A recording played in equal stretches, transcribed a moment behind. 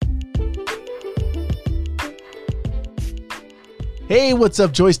Hey, what's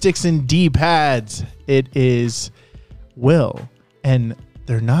up, joysticks and D-pads? It is Will, and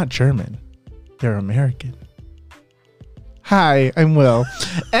they're not German. They're American. Hi, I'm Will.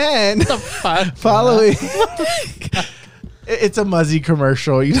 And following... It's a Muzzy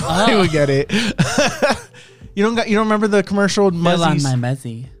commercial. You don't even get it. You don't remember the commercial Muzzies? On my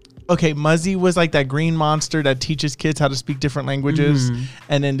Muzzy. Okay, Muzzy was like that green monster that teaches kids how to speak different languages.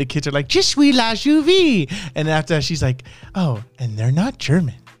 And then the kids are like, Je suis la Juvie. And after that, she's like, oh, and they're not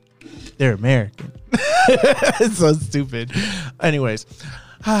German. They're American. It's so stupid. Anyways,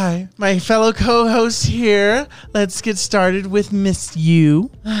 hi, my fellow co-host here. Let's get started with Miss You.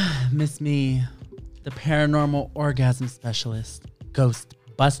 Miss Me, the paranormal orgasm specialist, Ghost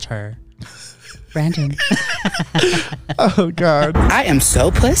Buster, Brandon. Oh, God. I am so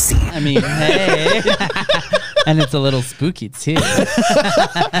pussy. I mean, hey. And it's a little spooky, too.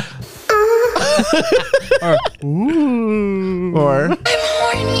 Or, ooh. Or, I'm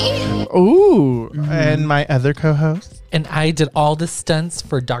horny. Ooh. And my other co-host. And I did all the stunts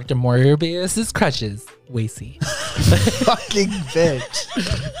for Dr. Morbius's crutches. Wacy. Fucking bitch.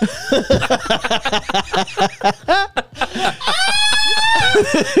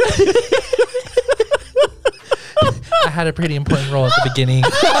 I had a pretty important role at the beginning.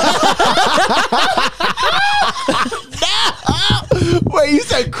 Wait, you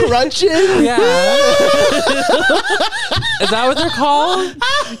said crutches? Yeah. Is that what they're called?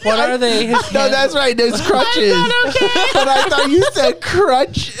 What are they? No, that's right. There's crutches. But I thought you said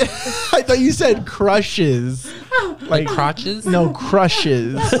crutch. I thought you said crushes. Like crotches? No,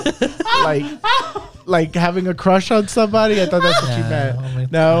 crushes. like having a crush on somebody. I thought that's what you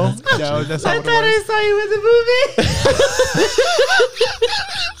meant. No, that's not what it was. I saw you in the movie.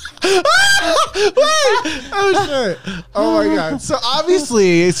 Wait! Oh shit! Oh my god! So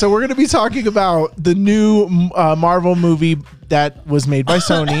obviously, we're gonna be talking about the new Marvel movie that was made by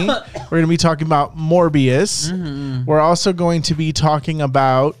Sony. We're gonna be talking about Morbius. We're also going to be talking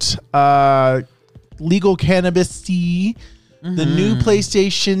about legal cannabis, the new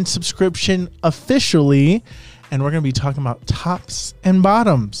PlayStation subscription officially, and we're gonna be talking about tops and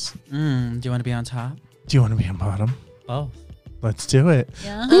bottoms. Do you want to be on top? Do you want to be on bottom? Oh. Let's do it.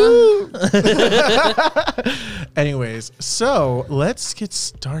 Yeah. Anyways, so let's get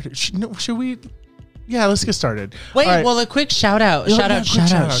started. Should we? Yeah, let's get started. Wait, All right. well, a quick shout out. Shout out.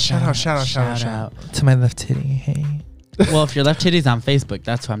 To my left titty. Hey. Well, if your left titty's on Facebook,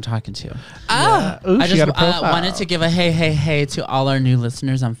 that's who I'm talking to. Yeah. Ooh, I she got a just profile. wanted to give a hey to all our new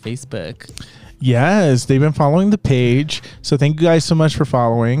listeners on Facebook. Yes, they've been following the page. So thank you guys so much for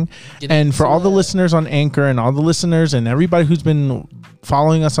following. And for all the listeners on Anchor and all the listeners and everybody who's been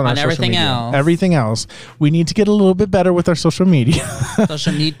following us on our social media. Everything else. We need to get a little bit better with our social media.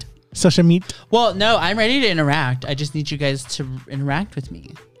 Social media. Social media. Well, no, I'm ready to interact. I just need you guys to interact with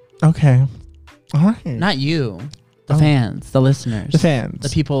me. Okay. All right. Not you. The fans. The listeners. The fans. The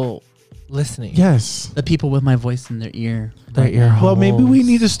people listening. Yes. The people with my voice in their ear. Their ear holes. Well, maybe we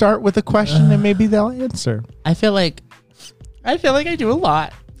need to start with a question and maybe they'll answer. I feel like I do a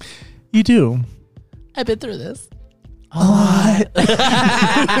lot. You do. I've been through this. A lot.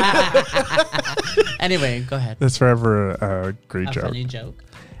 Anyway, go ahead. That's forever a great joke. Funny joke.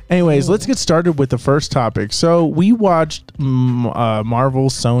 Anyways, let's get started with the first topic. So we watched Marvel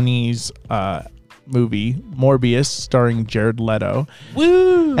Sony's movie Morbius starring Jared Leto.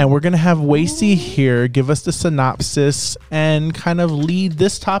 Woo! And we're going to have Wacy here give us the synopsis and kind of lead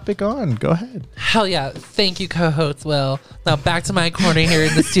this topic on. Go ahead. Hell yeah. Thank you, co-host Will. Now back to my corner here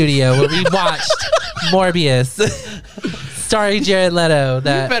in the studio where we watched Morbius starring Jared Leto.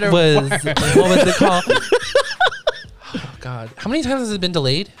 That was, what was it called? Oh, God. How many times has it been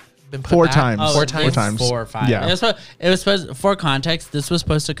delayed? Been put Four back? times. Oh, 4 times. 4 or 5. Yeah. It was supposed, for context, this was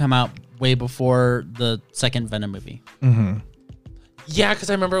supposed to come out way before the second Venom movie. Mm-hmm. Yeah, because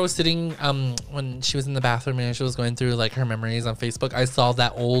I remember I was sitting when she was in the bathroom and she was going through like her memories on Facebook. I saw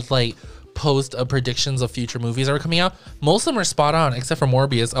that old like post of predictions of future movies that were coming out. Most of them are spot on, except for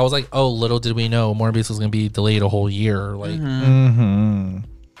Morbius. I was like, oh, little did we know Morbius was going to be delayed a whole year. Like,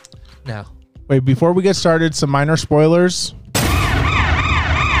 now. Wait, before we get started, some minor spoilers.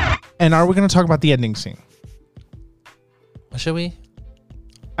 And are we going to talk about the ending scene? Should we?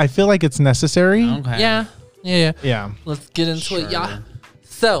 I feel like it's necessary. Okay. Yeah. Let's get into it, y'all.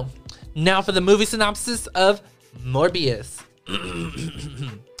 So, now for the movie synopsis of Morbius.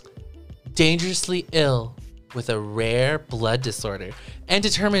 Dangerously ill with a rare blood disorder and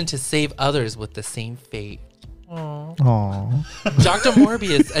determined to save others with the same fate. Aww. Dr.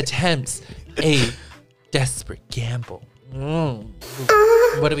 Morbius attempts a desperate gamble.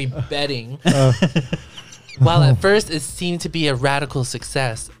 What are we betting? While at first it seemed to be a radical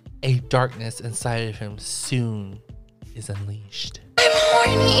success, a darkness inside of him soon is unleashed.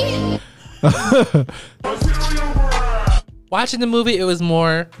 Watching the movie, it was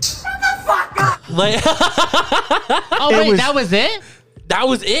more like Oh It wait, was- that was it. that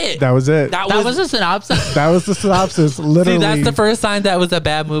was it. That was it. That was a synopsis. That was the synopsis. See, Literally. that's the first sign that was a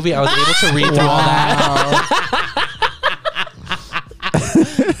bad movie. I was able to read through all that.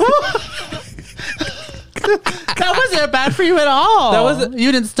 That wasn't bad for you at all. That wasn't-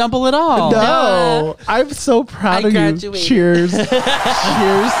 You didn't stumble at all. No, I'm so proud I of you. graduated. Cheers. Cheers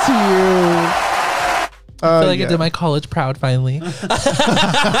to you. I feel like I did my college proud finally.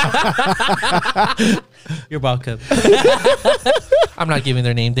 You're welcome. I'm not giving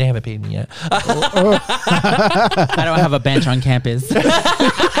their name. They haven't paid me yet. I don't have a bench on campus.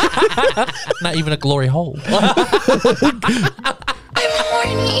 Not even a glory hole.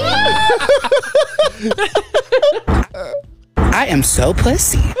 I am so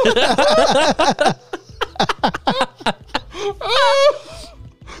pussy.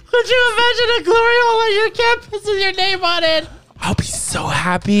 Could you imagine a glory hole on your campus with your name on it? I'll be so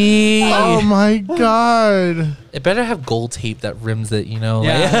happy. Oh my god. It better have gold tape that rims it, you know?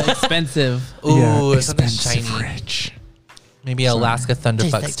 Yeah, expensive. Ooh, Yeah, something expensive shiny. rich. Maybe Alaska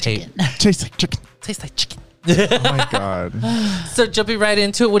Thunderfucks tape. Tastes like chicken. Tastes like chicken. Oh my god. So jumping right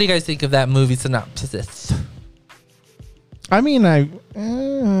into it, what do you guys think of that movie synopsis? I mean,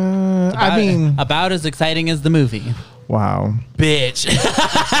 About as exciting as the movie. wow. Bitch.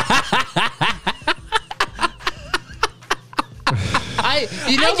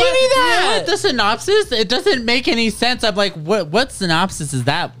 You know I what? give you You know that. what? The synopsis, it doesn't make any sense. I'm like, what synopsis is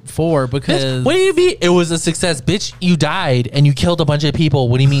that for? Because What do you mean? It was a success, bitch. You died and you killed a bunch of people.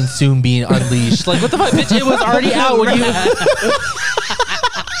 What do you mean soon being unleashed? Like, what the fuck, bitch? It was already out when you.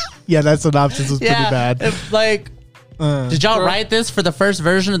 Yeah, that synopsis was pretty bad. It's like, did y'all write this for the first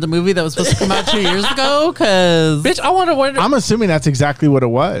version of the movie that was supposed to come out 2 years ago? Because Bitch, I want to wonder. I'm assuming that's exactly what it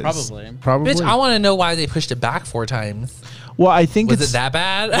was. Probably. Bitch, I want to know why they pushed it back 4 times. Well, I think Was it's it that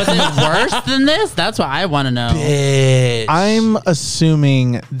bad? was it worse than this? That's what I want to know. Bitch. I'm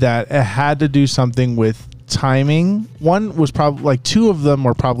assuming that it had to do something with timing. One was probably like 2 of them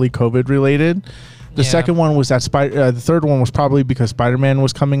were probably COVID related. The Yeah. second one was that the third one was probably because Spider-Man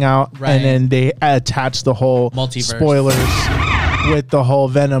was coming out, Right. and then they attached the whole Multiverse. spoilers with the whole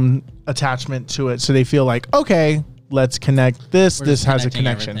Venom attachment to it. So they feel like, okay, let's connect this. We're This just has a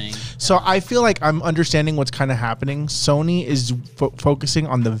connecting connection. everything. So I feel like I'm understanding what's kind of happening. Sony is focusing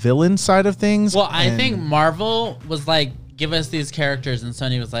on the villain side of things. Well, I and- think Marvel was like, give us these characters, and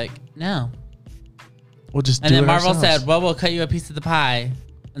Sony was like, no. we'll just And do then it Marvel ourselves. said, well, we'll cut you a piece of the pie.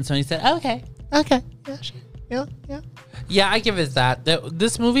 And Sony said, okay. okay, yeah, sure. Yeah, yeah. Yeah, I give it that.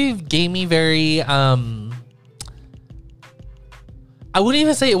 This movie gave me very I wouldn't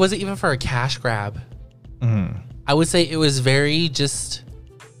even say it wasn't even for a cash grab. I would say it was very just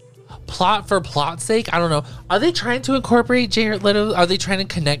plot for plot's sake. I don't know. Are they trying to incorporate Jared Leto? Are they trying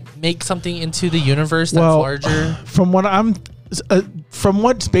to make something into the universe that's larger? From what from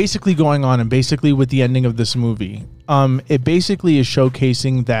what's basically going on, and basically with the ending of this movie, it basically is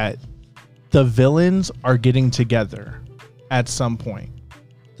showcasing that the villains are getting together at some point.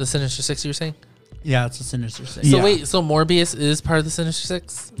 The Sinister Six, you're saying? Yeah, it's a Sinister Six. So Yeah. wait, so Morbius is part of the Sinister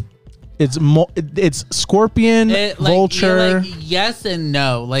Six? It's Scorpion, Vulture. Yes and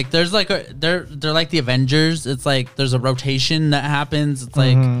no. Like there's like they're like the Avengers. It's like there's a rotation that happens. It's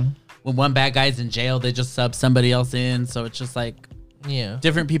like when one bad guy's in jail, they just sub somebody else in. So it's just like Yeah.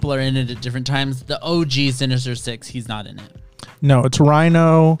 different people are in it at different times. The OG Sinister Six, he's not in it. No, it's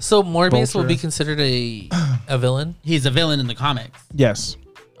Rhino. So Morbius will Vulture. be considered a villain? He's a villain in the comics. Yes,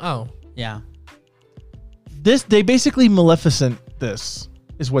 Oh. Yeah. they basically Maleficent. This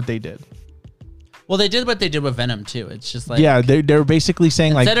is what they did. Well, they did what they did with Venom too. It's just like Yeah, they're basically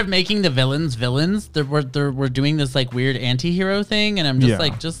saying instead like of making the villains, we're doing this like weird anti-hero thing, and I'm just Yeah.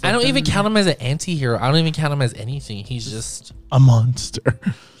 like, just I don't let even them- count him as an anti-hero. I don't even count him as anything. He's just a monster.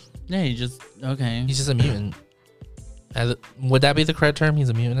 Yeah, you just okay. he's just a mutant. Would that be the correct term? He's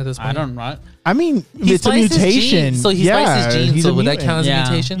a mutant at this point? I don't know. I mean, He it's a spliced his mutation. genes. So he spliced his genes. he's So a would that mutant. count as Yeah.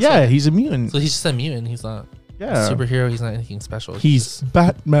 a mutation? Yeah, So, he's a mutant. so he's just a mutant. He's not Yeah, a superhero. He's not anything special. he's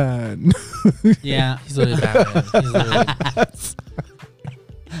Batman. Yeah. he's literally Batman. He's literally,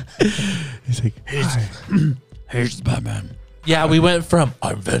 He's like, hi. Here's Batman. yeah, we went from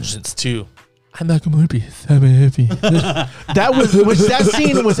I'm vengeance to I'm Michael Morbius. I'm happy. that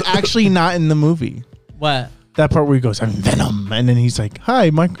scene was actually not in the movie. What? That part where he goes, I'm Venom, and then he's like, "Hi,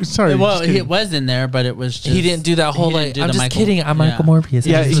 Mike." Sorry. Well, just kidding. it was in there, but it was just He didn't do that whole he didn't like. do I'm the just Michael- kidding. I'm yeah. Michael Morbius.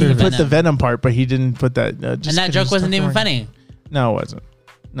 Yeah, just he did put the Venom. Venom part, but he didn't put that. Just And that kidding, joke stop wasn't even worrying. funny. No, it wasn't.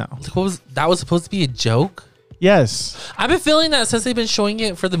 No. What was that? Was supposed to be a joke. Yes. I've been feeling that since they've been showing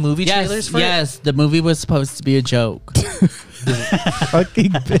it for the movie trailers. For Yes, the movie was supposed to be a joke.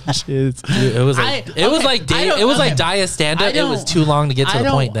 Fucking bitches. Dude, it was like I- it was okay, like I don't- it was okay. like Dia stand I up. It was don't- too long to get to I the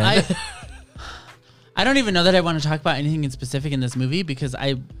don't- point. Then I don't even know that I want to talk about anything in specific in this movie because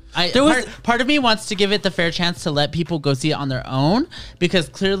There was- part of me wants to give it the fair chance to let people go see it on their own because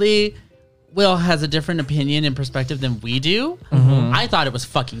clearly Will has a different opinion and perspective than we do. I thought it was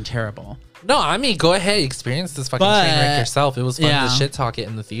fucking terrible. no, I mean, go ahead, experience this fucking But- train wreck yourself. It was fun yeah. to shit talk it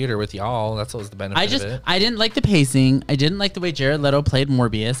in the theater with y'all. That's what was the benefit of it. I didn't like the pacing. I didn't like the way Jared Leto played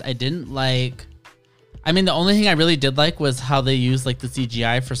Morbius. I didn't like. I mean, the only thing I really did like was how they used like the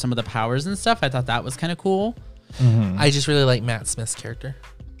CGI for some of the powers and stuff. I thought that was kind of cool. I just really like Matt Smith's character.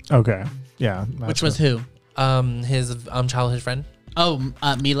 Okay. Yeah. Which was who? His childhood friend. Oh,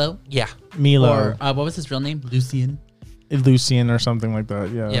 Milo. Yeah, Milo, Or what was his real name? Lucian. Lucian, or something like that.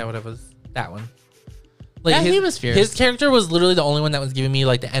 Yeah. yeah, whatever. That one. Like Yeah, his, he was fierce. His character was literally the only one that was giving me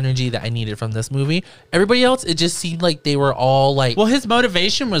like the energy that I needed from this movie. Everybody else, it just seemed like they were all like, Well, his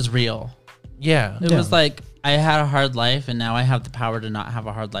motivation was real. yeah. It was like I had a hard life, and now I have the power to not have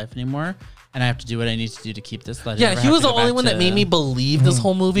a hard life anymore, and I have to do what I need to do to keep this life. Yeah, he was the only one that made me believe this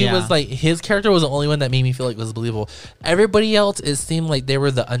whole movie Yeah. was like his character was the only one that made me feel like it was believable. Everybody else, it seemed like they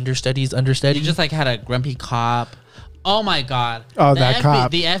were the understudies. He just like had a grumpy cop. Oh my god! Oh, The that cop.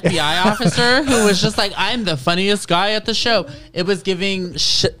 the FBI officer who was just like, "I'm the funniest guy at the show." It was giving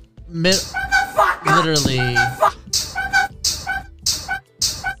shit. Literally.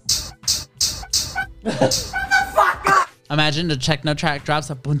 Imagine the techno track drops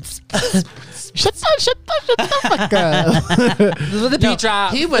a boom. Shut the fuck up. the beat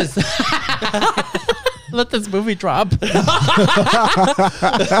drop. He was. Let this movie drop. no, I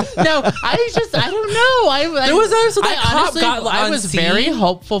don't know. There was also that cop honestly, got I on was scene. very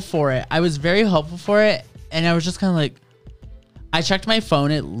hopeful for it. And I was just kind of like, I checked my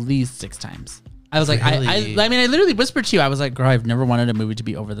phone at least 6 times. I was like, Really? I mean, I literally whispered to you. I was like, girl, I've never wanted a movie to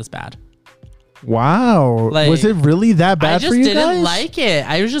be over this bad. Wow. Like, was it really that bad I just for you didn't guys? like it.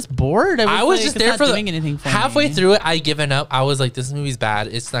 I was just bored. I was like, just it's there not for doing anything for halfway me. through it. I given up. I was like, this movie's bad.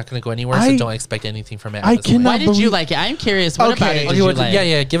 It's not going to go anywhere. I- So don't expect anything from it. I at this point. cannot Why did you believe- like it? I'm curious. What about Okay. it? Okay, Did you what- like?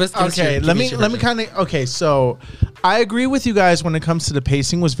 yeah. Give us. Okay, let me kind of okay, so I agree with you guys when it comes to the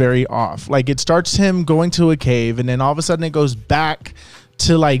pacing was very off. Like it starts him going to a cave and then all of a sudden it goes back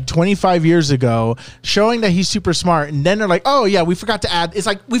to like 25 years ago, showing that he's super smart, and then they're like, oh yeah, we forgot to add, it's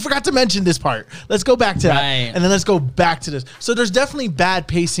like we forgot to mention this part, let's go back to that, Right. and then let's go back to this. So there's definitely bad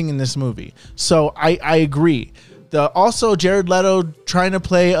pacing in this movie, so I agree. Also Jared Leto trying to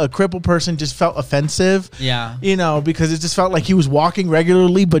play a crippled person just felt offensive. Yeah. You know, because it just felt like he was walking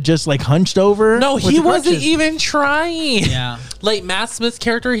regularly but just like hunched over. No, with he the wasn't crutches. even trying. Yeah. Like Matt Smith's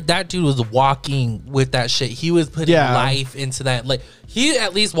character, that dude was walking with that shit. He was putting Yeah. life into that. Like he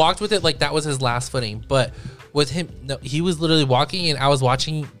at least walked with it like that was his last footing. But with him, no, he was literally walking, and I was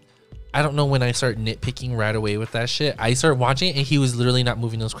watching. I don't know when I started nitpicking right away with that shit. I started watching it, and he was literally not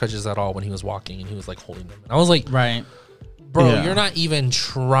moving those crutches at all when he was walking, and he was like holding them. And I was like, Right. bro, Yeah. you're not even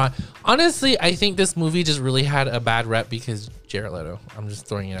trying. Honestly, I think this movie just really had a bad rep because Jared Leto. I'm just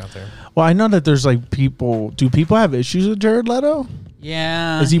throwing it out there. Well, I know that there's like people. Do people have issues with Jared Leto?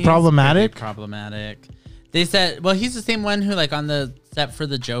 Yeah. Is he he's problematic? pretty problematic. They said, well, he's the same one who, like, on the set for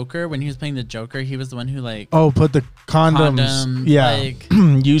the Joker, when he was playing the Joker, he was the one who, like, Oh, put the condoms. Condom, yeah, like-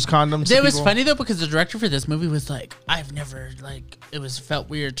 use condoms. to it was people. funny though because the director for this movie was like, I've never felt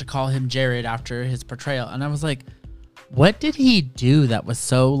weird to call him Jared after his portrayal, and I was like, what did he do that was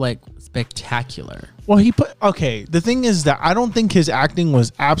so like spectacular? Well, he put okay. The thing is that I don't think his acting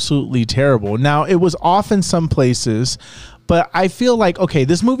was absolutely terrible. Now it was off in some places, but I feel like okay,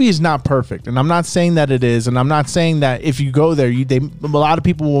 this movie is not perfect, and I'm not saying that it is, and I'm not saying that if you go there, a lot of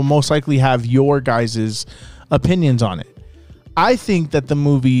people will most likely have your guys' opinions on it. I think that the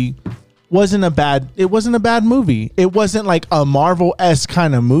movie wasn't a bad movie. It wasn't like a Marvel-esque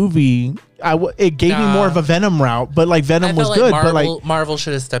kind of movie. It gave me more of a Venom route, but like Venom was good. But like Marvel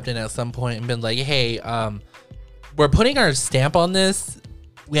should have stepped in at some point and been like, "Hey, we're putting our stamp on this.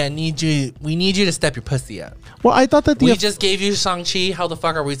 We need you to step your pussy up. well, I thought that We just gave you Shang-Chi. How the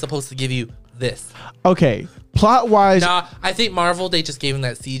fuck are we supposed to give you this?" okay, plot-wise. Nah, I think Marvel, they just gave him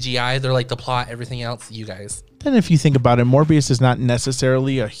that CGI. They're like, the plot, everything else, you guys. Then if you think about it, Morbius is not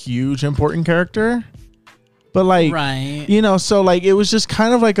necessarily a huge important character. But like, Right. you know, so like it was just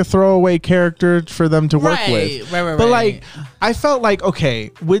kind of like a throwaway character for them to work with. Right. But like, I felt like,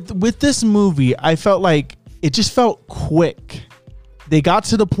 okay, with this movie, I felt like it just felt quick. They got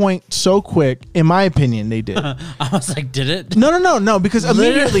to the point so quick, in my opinion. They did. I was like, did it? No, because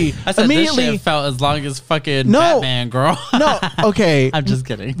immediately, I said, this shit felt as long as fucking Batman, girl. No, okay. I'm just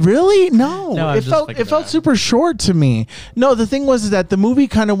kidding. Really? No, No, I'm it just felt fucking around. super short to me. No, the thing was that the movie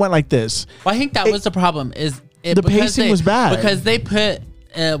kind of went like this. Well, I think that was the problem. Is it The because pacing they- was bad. because they put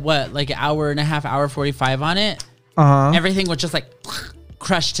like an hour and a half, hour 45 on it. Everything was just like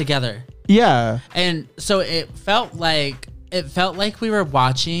crushed together, Yeah. and so it felt like we were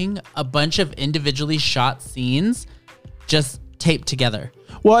watching a bunch of individually shot scenes just taped together.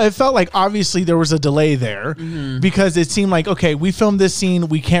 Well, it felt like obviously there was a delay there because it seemed like, okay, we filmed this scene.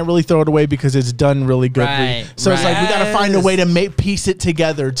 We can't really throw it away because it's done really good. Right, So it's like we got to find a Yes. way to piece it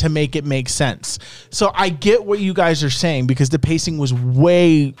together to make it make sense. So I get what you guys are saying because the pacing was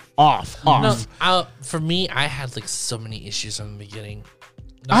way off. No, for me, I had like so many issues from the beginning.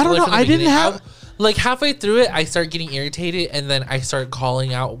 I don't Like, know. from the I didn't beginning, have- like halfway through it, I start getting irritated, and then I start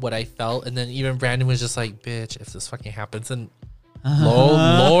calling out what I felt, and then even Brandon was just like, "Bitch, if this fucking happens," and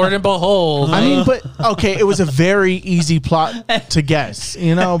Lord and behold, I mean, but okay, it was a very easy plot to guess,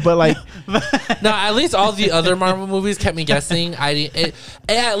 you know, but like, no, at least all the other Marvel movies kept me guessing. I didn't. It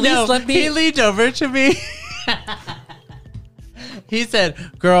at least let me. He leaned over to me. He said,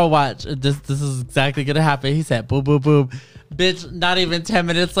 "Girl, watch. This is exactly gonna happen." He said, "Boom, boom, boom." Bitch, not even 10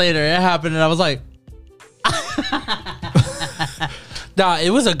 minutes later, it happened, and I was like, Nah, it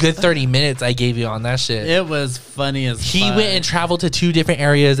was a good 30 minutes I gave you on that shit. it was funny as He fuck. went and traveled to 2 different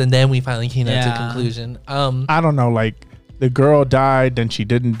areas, and then we finally came to Yeah. a conclusion. I don't know, like the girl died, then she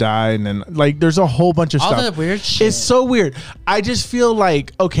didn't die, and then like there's a whole bunch of all stuff. the weird shit. It's so weird. I just feel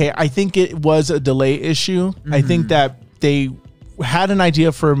like, okay, I think it was a delay issue. I think that they had an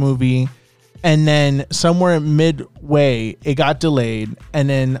idea for a movie and then somewhere midway it got delayed and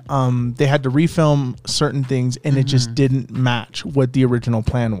then they had to refilm certain things and it just didn't match what the original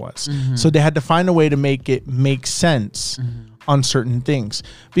plan was. So they had to find a way to make it make sense on certain things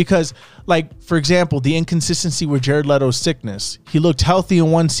because, like, for example, the inconsistency with Jared Leto's sickness. He looked healthy in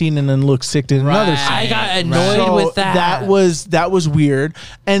one scene and then looked sick in another Right. scene. I got annoyed So with that. that was weird.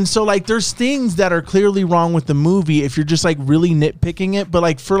 And so like there's things that are clearly wrong with the movie if you're just like really nitpicking it. But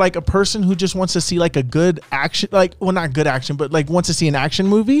like for like a person who just wants to see like a good action, like, well, not good action, but like wants to see an action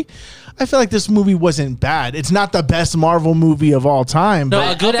movie, I feel like this movie wasn't bad. It's not the best Marvel movie of all time. No,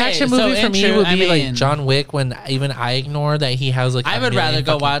 But a good okay, action so movie for me intro- would be I mean- like John Wick. When even I ignore that he has like. I a would rather million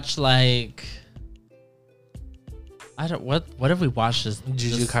go fucking watch like. I don't what have we watched this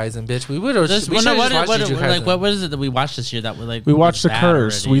Jujutsu this- Kaisen, bitch. We would have. This, We well, should no, have what, just watched Jujutsu Kaisen. like what is it that we watched this year that was like we watched The bad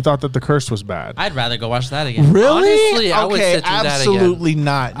Curse. already? We thought that The Curse was bad. I'd rather go watch that again. Really? Honestly, I would okay, sit through that again. absolutely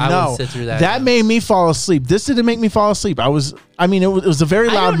not. I would No, sit through that that again. made me fall asleep. This didn't make me fall asleep. It was a very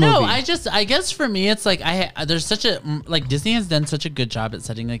I loud don't know. movie. I guess for me, it's like there's such a like Disney has done such a good job at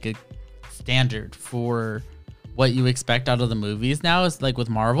setting like a standard for what you expect out of the movies now. It's like with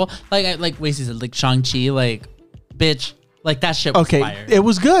Marvel, like Wasey said, like Shang-Chi, like bitch, like that shit was Okay, fire. it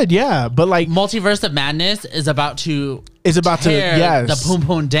was good, yeah, but like Multiverse of Madness is about to tear yes. the poom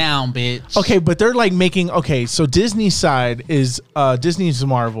poom down, bitch. Okay, but they're like making so Disney's side is Disney's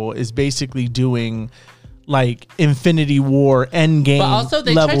Marvel is basically doing like Infinity War Endgame But also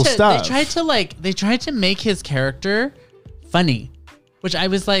they level stuff. they tried to make his character funny, which I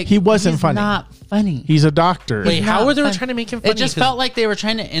was like, He wasn't he's funny. Not funny. He's a doctor. Wait, how not were they fun. trying to make him funny? It just 'Cause- felt like they were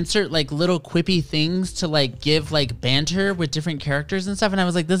trying to insert like little quippy things to like give like banter with different characters and stuff, and I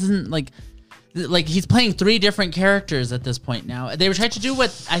was like, this isn't like he's playing 3 different characters at this point now. They were trying to do what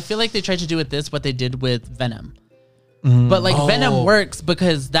I feel like they tried to do with this, what they did with Venom. But like Venom works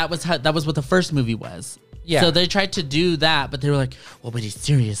because that was what the first movie was. Yeah. So they tried to do that, but they were like, well, but he's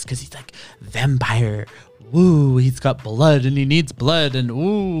serious because he's like vampire. Woo, he's got blood and he needs blood and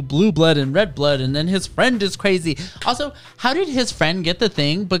ooh, blue blood and red blood. And then his friend is crazy. Also, how did his friend get the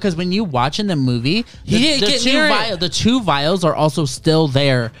thing? Because when you watch in the movie, He didn't get near it. the 2 vials are also still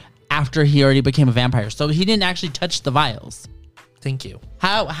there after he already became a vampire. So he didn't actually touch the vials. Thank you.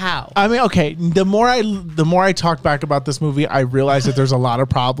 How? I mean, okay. The more I talk back about this movie, I realize that there's a lot of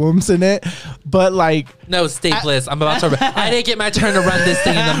problems in it. But like, No, Staples. I'm about to. I didn't get my turn to run this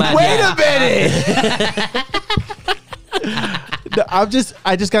thing in the mud. wait yet. a minute. No, I just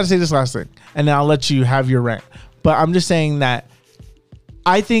got to say this last thing, and then I'll let you have your rant. But I'm just saying that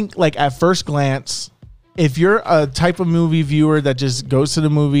I think, like, at first glance, if you're a type of movie viewer that just goes to the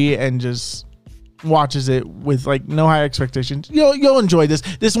movie and just watches it with like no high expectations, you'll enjoy this.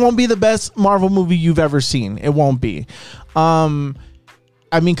 This won't be the best Marvel movie you've ever seen. It won't be.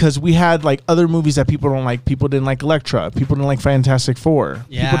 I mean, because we had like other movies that people don't like. People didn't like Elektra. People didn't like Fantastic Four.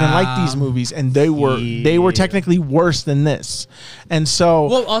 Yeah. People didn't like these movies, and they were technically worse than this. And so,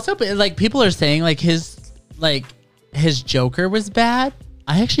 Well, also, but like people are saying like his Joker was bad.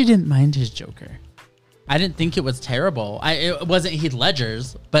 I actually didn't mind his Joker. I didn't think it was terrible. It wasn't Heath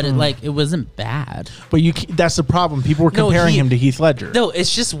Ledger's, but it wasn't bad. but that's the problem. People were comparing him to Heath Ledger. No,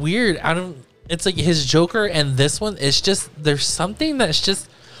 it's just weird. It's like his Joker and this one. It's just there's something that's just.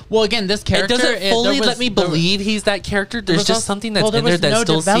 Well, again, this character It doesn't fully there was- let me believe he's that character. There's was just also- something that's well, there in there was that no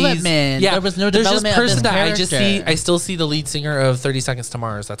still sees. development. Yeah, There was no there's just development of person this that I just see. character. I still see the lead singer of 30 Seconds to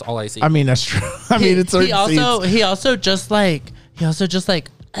Mars. That's all I see. I mean, that's true. I mean, it's he also just like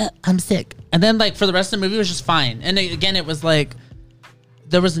I'm sick, and then like for the rest of the movie it was just fine. And again, it was like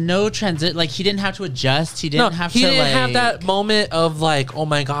there was no transit. Like he didn't have to adjust. He didn't have that moment of like, oh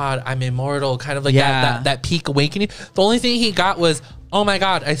my god, I'm immortal, kind of like Yeah. that peak awakening. The only thing he got was, oh my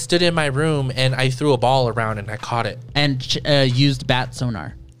god, I stood in my room and I threw a ball around and I caught it. and used bat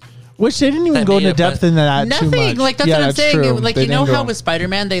sonar. which they didn't even That go made into it, depth but in that too Nothing. much. Like that's Yeah, what I'm saying. true. Like They you know didn't how go- with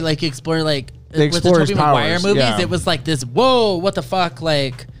Spider-Man they like explore like They with the explore his Tobey Maguire powers, movies. yeah. It was like this. Whoa, what the fuck?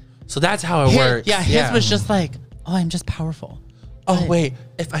 Like So that's how it works. Yeah, his was just like, oh, I'm just powerful. oh wait,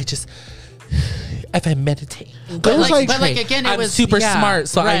 if I meditate. But it was like- but like again, it I'm was super yeah, smart,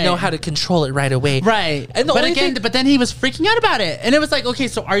 so I know right. how to control it right away. Right. And the but only again, thing- but then he was freaking out about it. And it was like, okay,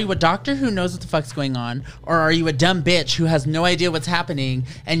 so are you a doctor who knows what the fuck's going on? Or are you a dumb bitch who has no idea what's happening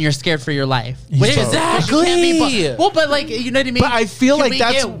and you're scared for your life? Which both. you can't be well, but like, you know what I mean? But I feel Can like we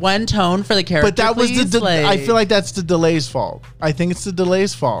that's- get one tone for the character, But that was please? I feel like that's the delay's fault. I think it's the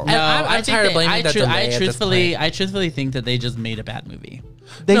delay's fault. No, I'm I think tired of blaming that delay I at this truthfully think that they just made a bad movie.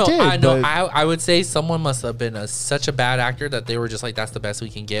 They no, did. I know. but- I would say someone must have been such a bad actor that they were just like, that's the best we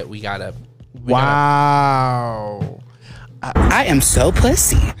can get. We gotta. Wow. I am so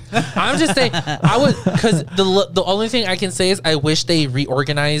pussy. I'm just saying, I would, because the only thing I can say is I wish they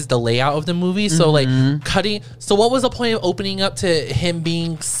reorganized the layout of the movie. So like cutting. So what was the point of opening up to him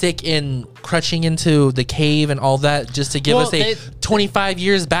being sick and crutching into the cave and all that just to give Well, us a 25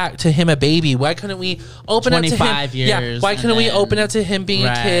 years back to him a baby? Why couldn't we open up to him? 25 Yeah. years, Why and couldn't we then- open up to him being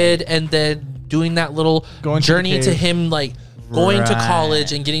Right. a kid and then doing that little Going to the journey to cave. him like. Going to Right.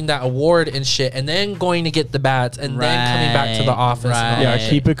 college and getting that award and shit, and then going to get the bats, and then coming back to the Right, office. And all right. Yeah,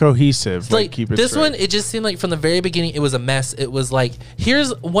 keep it cohesive. like keep it this straight. one, it just seemed like from the very beginning it was a mess. It was like,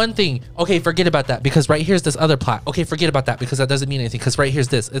 here's one thing, okay, forget about that because right here's this other plot. Okay, forget about that because that doesn't mean anything because right here's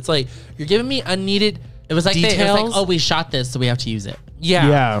this. It's like you're giving me unneeded. It was like details. it was like, oh, we shot this, so we have to use it.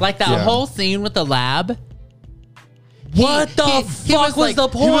 Yeah. Like that Yeah. whole scene with the lab. What the fuck was the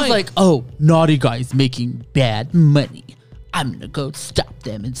He was point? like, oh, naughty guys making bad money. I'm gonna go stop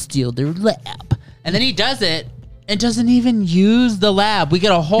them and steal their lab. And then he does it and doesn't even use the lab. We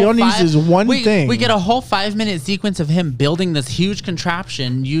get a whole He only uses one we, thing. We get a whole 5-minute sequence of him building this huge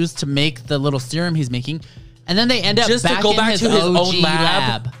contraption used to make the little serum he's making. And then they end up Just to back go in back his to his OG own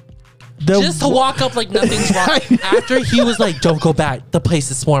lab? Just to walk up like nothing's wrong. After he was like, don't go back. The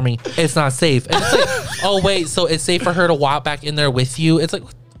place is swarming. It's not safe. And it's like, oh, wait. So it's safe for her to walk back in there with you? It's like,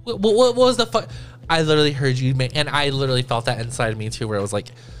 what was the fuck? I literally heard you, man. And I literally felt that inside of me too, where it was like,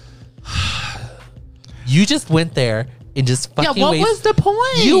 you just went there and just fucking Yeah, what was the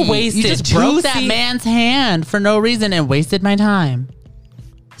point? You wasted You just 2 broke that scenes. man's hand for no reason and wasted my time.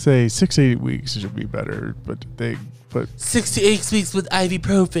 Say 6 to 8 weeks should be better, but they put 6 to 8 weeks with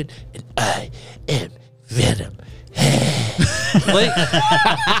ibuprofen, and I am Venom. Like,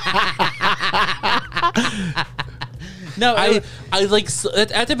 No, I like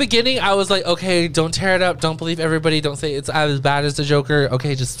at the beginning I was like, okay, don't tear it up, don't believe everybody, don't say it's as bad as the Joker.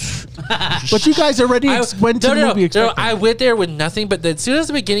 Okay, just. But you guys already went to the movie expecting. I went there with nothing, but as soon as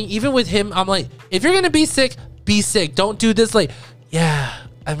the beginning, even with him, I'm like, if you're gonna be sick, be sick. Don't do this like, yeah,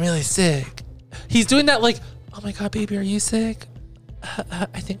 I'm really sick. He's doing that like, oh my god, baby, are you sick?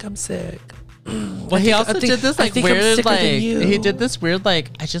 I think I'm sick. well, he also did this I like think I'm weird sicker than like you. he did this weird like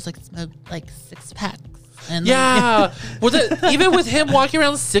I just like smoked like 6 packs. And Yeah. Even with him walking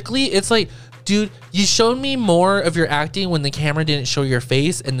around sickly, it's like, dude, you showed me more of your acting when the camera didn't show your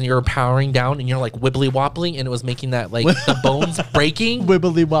face and you're powering down and you're like wibbly wobbling and it was making that like the bones breaking.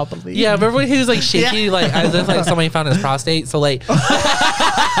 wibbly wobbly. Yeah, remember when he was like shaky, like as if like somebody found his prostate. So like,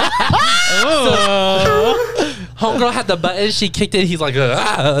 homegirl had the button, she kicked it. He's like, like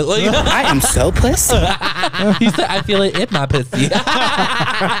I am so pussy. he said, I feel it in my pussy.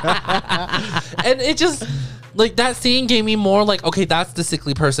 And it just like that scene gave me more like, okay, that's the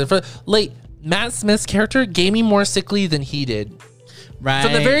sickly person. For like Matt Smith's character gave me more sickly than he did. Right.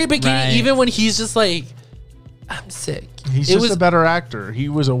 From the very beginning, right. even when he's just like, I'm sick. He's just a better actor. He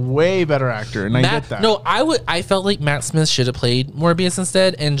was a way better actor, and I get that. No, I felt like Matt Smith should have played Morbius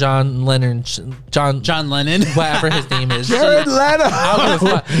instead, and John Lennon, whatever his name is, Jared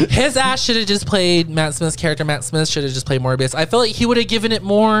Leto. his ass should have just played Matt Smith's character. Matt Smith should have just played Morbius. I felt like he would have given it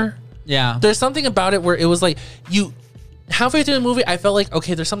more. Yeah. There's something about it where it was like halfway through the movie, I felt like,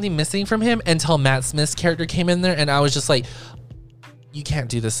 okay, there's something missing from him until Matt Smith's character came in there, and I was just like, you can't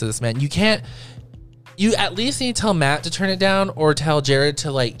do this to this man. You can't. You at least need to tell Matt to turn it down, or tell Jared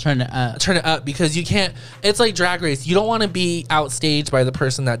to like Turn it up. because you can't. It's like Drag Race. You don't want to be outstaged by the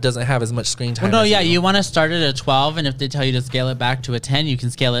person that doesn't have as much screen time. Well, no, as you want to start it at 12, and if they tell you to scale it back to a 10, you can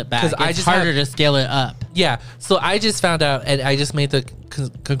scale it back. 'Cause It's I just harder to scale it up. Yeah. So I just found out, and I just made the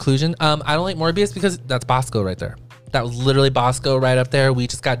conclusion. I don't like Morbius because that's Bosco right there. That was literally Bosco right up there. We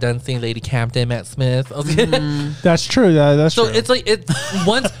just got done seeing Lady Camden, Matt Smith. That's true. That's So true. it's like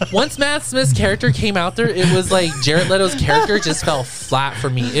once Matt Smith's character came out there, it was like Jared Leto's character just fell flat for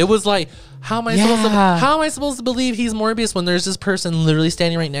me. It was like, how am I supposed to believe he's Morbius when there's this person literally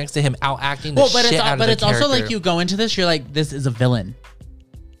standing right next to him, out acting the shit out of the it's also character? like you go into this, you're like, this is a villain,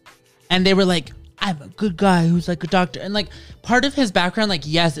 and they were like, I'm a good guy who's like a doctor, and like part of his background, like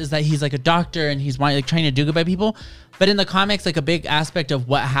yes, is that he's like a doctor and he's like trying to do good by people, but in the comics, like a big aspect of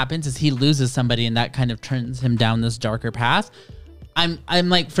what happens is he loses somebody, and that kind of turns him down this darker path. I'm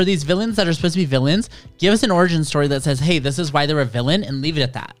like, for these villains that are supposed to be villains, give us an origin story that says, hey, this is why they're a villain, and leave it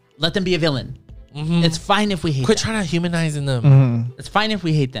at that. Let them be a villain. It's fine if we hate Quit them. trying to humanizing them. It's fine if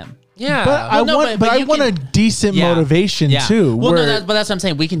we hate them. Yeah. but I want a decent motivation too. Well, where, but that's what I'm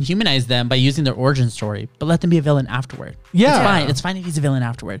saying. We can humanize them by using their origin story, but let them be a villain afterward. Yeah. It's fine. It's fine if he's a villain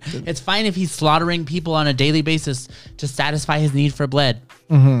afterward. It's fine if he's slaughtering people on a daily basis to satisfy his need for blood.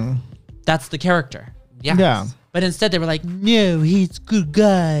 Mm-hmm. That's the character. yeah. But instead, they were like, no, he's a good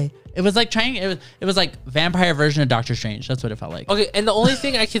guy. It was like it was like vampire version of Doctor Strange. That's what it felt like. Okay, and the only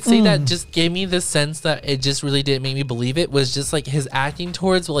thing I could say that just gave me the sense that it just really didn't make me believe it was just like his acting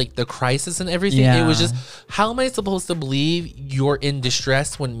towards like the crisis and everything. Yeah. It was just, how am I supposed to believe you're in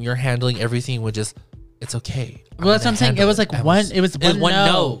distress when you're handling everything with just, it's okay. Well, that's what I'm saying. It was like It one was note. one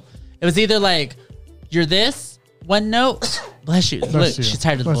note. It was either like, you're this, one note. Bless you. Bless Look, you. she's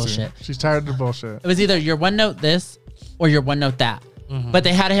tired of the Bless you. bullshit. She's tired of the bullshit. It was either you're one note this or you're one note that. But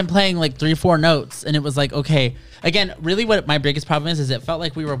they had him playing like 3-4 notes, and it was like, okay. Again, really what my biggest problem is it felt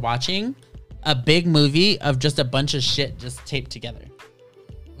like we were watching a big movie of just a bunch of shit just taped together.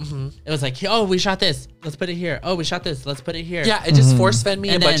 It was like, oh, we shot this. Let's put it here. Oh, we shot this. Let's put it here. Yeah, it just force fed me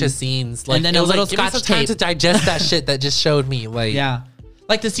And a bunch then- of scenes. Like, and then it a was little like, give me scotch some time tape. to digest that shit that just showed me. Like, Yeah.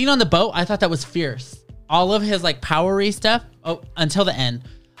 Like the scene on the boat, I thought that was fierce. All of his like powery stuff, until the end.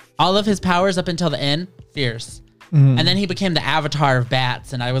 All of his powers up until the end, fierce. And then he became the avatar of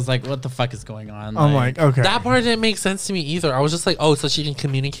bats, and I was like, what the fuck is going on? I'm like, okay. that part didn't make sense to me either. I was just like, oh, so she can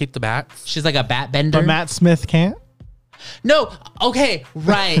communicate the bats? she's like a bat bender. but Matt Smith can't. No, okay,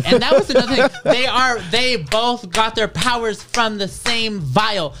 right. And that was another thing. They both got their powers from the same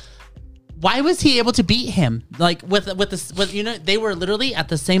vial. Why was he able to beat him? Like with they were literally at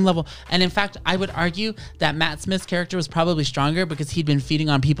the same level. And in fact, I would argue that Matt Smith's character was probably stronger because he'd been feeding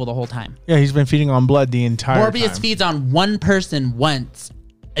on people the whole time. Yeah, he's been feeding on blood the entire Morbius time. feeds on one person once,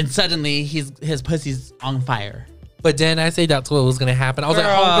 and suddenly his pussy's on fire. But then I say that's what was going to happen. I was like,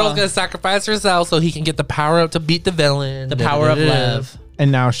 Girl. homegirl's going to sacrifice herself so he can get the power up to beat the villain. The power of love.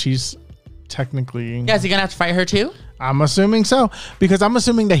 And now she's technically. Yeah, is he gonna have to fight her too? I'm assuming so, because I'm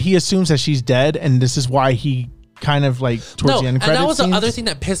assuming that he assumes that she's dead, and this is why he kind of like towards No, the end and credit that was scenes. the other thing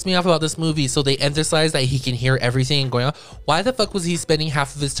that pissed me off about this movie. So they emphasized that he can hear everything going on. Why the fuck was he spending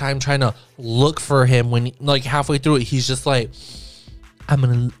half of his time trying to look for him when like halfway through it he's just like,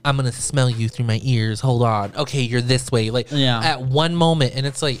 I'm gonna smell you through my ears. Hold on. Okay, you're this way. Like at one moment, and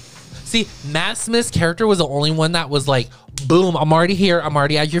it's like, see, Matt Smith's character was the only one that was like, boom, I'm already here. I'm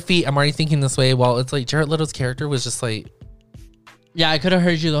already at your feet. I'm already thinking this way. While it's like Jared Leto's character was just like, Yeah, I could have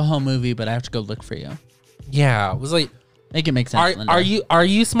heard you the whole movie, but I have to go look for you. yeah, it was like, Make it make sense. Linda. are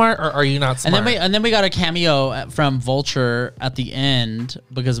you smart or are you not smart? And then we got a cameo from Vulture at the end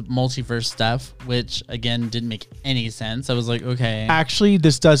because multiverse stuff, which again didn't make any sense. I was like, okay, Actually,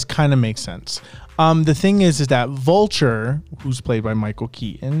 this does kind of make sense. The thing is that Vulture, who's played by Michael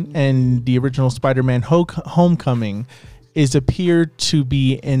Keaton, and the original Spider-Man Homecoming, is appeared to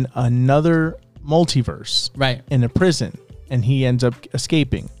be in another multiverse, right? in a prison, and he ends up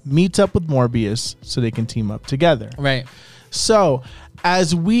escaping, meets up with Morbius so they can team up together. Right. So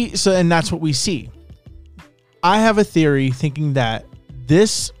and that's what we see. I have a theory thinking that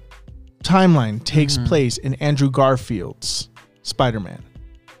this timeline takes place in Andrew Garfield's Spider-Man.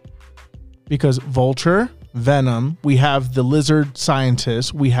 Because Vulture, Venom, we have the lizard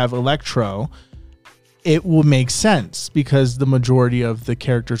scientist, we have Electro. It will make sense because the majority of the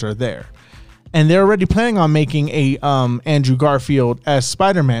characters are there. And they're already planning on making a Andrew Garfield as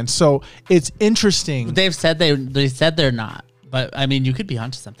Spider-Man. So it's interesting. They've said they said they're not. But I mean, you could be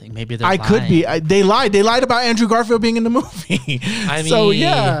onto something. Maybe they're lying. Could be. They lied. They lied about Andrew Garfield being in the movie. I so mean,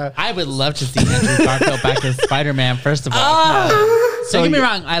 yeah. I would love to see Andrew Garfield back as Spider-Man, first of all. Don't get me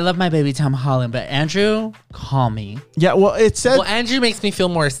wrong. I love my baby Tom Holland, but Andrew, call me. Yeah, well, it said. Well, Andrew makes me feel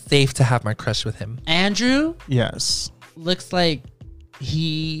more safe to have my crush with him. Andrew Yes. looks like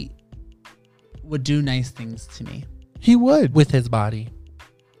he would do nice things to me. He would. With his body.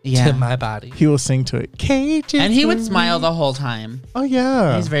 Yeah. To my body. He will sing to it. Cages And he would for smile me. the whole time. Oh,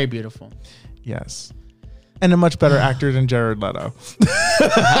 yeah. He's very beautiful. Yes. And a much better actor than Jared Leto.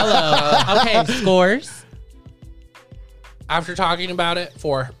 Hello. Okay, scores. After talking about it,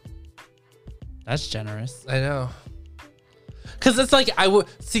 4. That's generous. I know. Because it's like, I would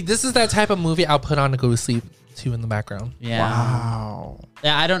see, this is that type of movie I'll put on to go to sleep to in the background. Yeah. Wow.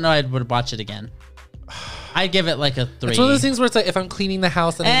 Yeah, I don't know. I would watch it again. I'd give it like a 3. It's one of those things where it's like, if I'm cleaning the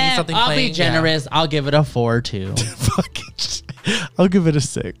house and I need something I'll playing. be generous. I'll give it a 4 too. I'll give it a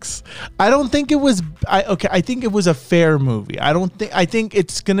 6. I don't think it was. I think it was a fair movie. I think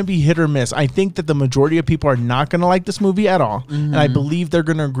it's gonna be hit or miss. I think that the majority of people are not gonna like this movie at all, and I believe they're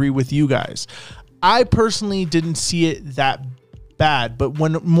gonna agree with you guys. I personally didn't see it that bad, but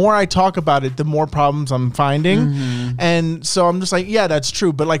when more I talk about it, the more problems I'm finding, and so I'm just like, yeah, that's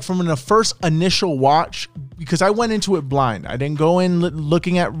true. But like from the first initial watch, because I went into it blind, I didn't go in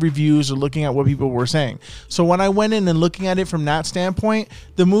looking at reviews or looking at what people were saying. So when I went in and looking at it from that standpoint,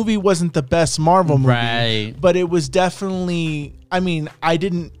 the movie wasn't the best Marvel movie, Right. but it was definitely. I mean, I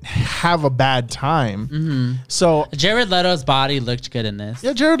didn't have a bad time. So Jared Leto's body looked good in this.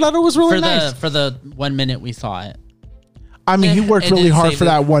 yeah, Jared Leto was really nice. For the 1 minute we saw it. I mean, he worked It really didn't hard save for it.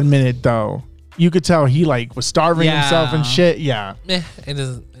 that 1 minute, though. You could tell he like was starving Yeah. himself and shit. Yeah. It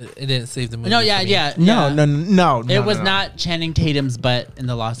didn't save the movie. No, for yeah, me. yeah. No, yeah. no. It was not Channing Tatum's butt in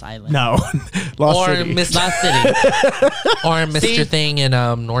the Lost Island. No. Lost Or City. Mr. Lost City. Or Mr. See? Thing in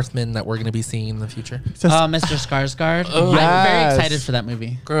Northman that we're going to be seeing in the future. Mr. Skarsgård. I'm very Yes. excited for that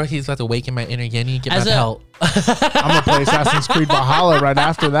movie. Girl, he's about to awaken my inner Yenny, get As my a- pelt. I'm gonna play Assassin's Creed Valhalla right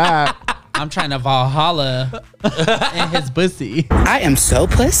after that. I'm trying to Valhalla in his pussy. I am so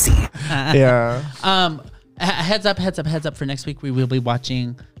pussy. Yeah. Heads up for next week. We will be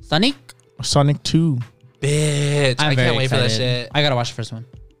watching Sonic. Sonic 2. Bitch. I'm I very can't wait for that excited. shit. I gotta watch the first one.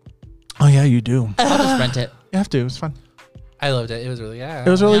 Oh yeah, you do. I'll just rent it. You have to. It was fun. I loved it. It was really, yeah. It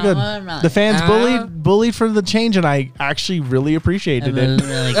was really No, good. I'm not. The fans Ah. bullied for the change, and I actually really appreciated it.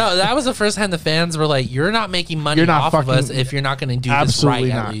 No, that was the first time the fans were like, "You're not making money You're not off of us fucking- if you're not going to do Absolutely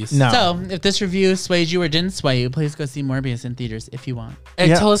this right." not. At least. No. So, if this review swayed you or didn't sway you, please go see Morbius in theaters if you want. And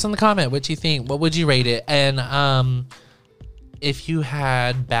Yeah. tell us in the comment what you think. What would you rate it? And if you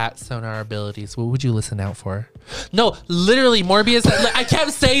had bat sonar abilities, what would you listen out for? No, literally, Morbius. I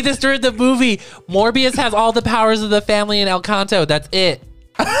kept saying this during the movie. Morbius has all the powers of the family in El Canto. That's it.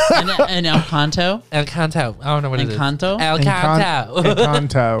 And El Canto. El Canto. I don't know what it is. Encanto? El Canto.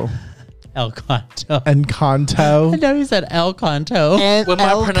 Encanto. El Canto. Encanto. I know you said El Canto. And With my,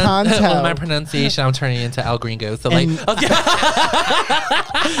 El with Canto. my pronunciation, I'm turning into El Gringo. So like, And- okay.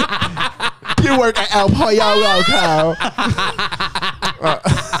 You work at El Pollo Loco.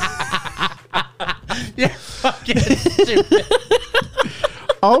 You're fucking stupid.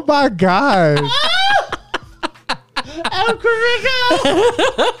 Oh my god. El Gringo.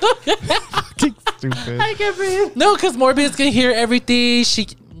 Stupid. I can't breathe. No, because Morbius can hear everything.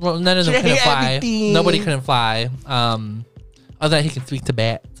 None of them Can couldn't hear fly. everything. Nobody couldn't fly. Other than he can speak to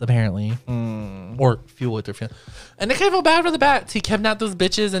bats, apparently, or feel what they're feeling. And I kind of feel bad for the bats. He kidnapped those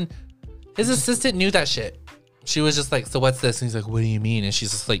bitches, and his assistant knew that shit. She was just like, "So what's this?" And he's like, "What do you mean?" And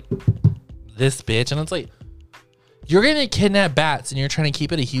she's just like, "This bitch." And it's like, you're gonna kidnap bats, and you're trying to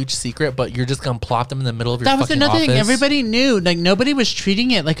keep it a huge secret, but you're just gonna plop them in the middle of your That was fucking another thing. office. Everybody knew. Like, nobody was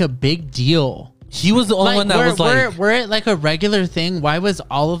treating it like a big deal. He was the only one that was like, were it like a regular thing? Why was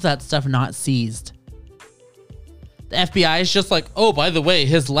all of that stuff not seized? The FBI is just like, oh, by the way,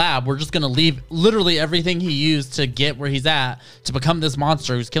 his lab, we're just going to leave literally everything he used to get where he's at to become this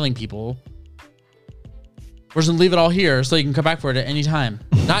monster who's killing people. We're just going to leave it all here so you can come back for it at any time.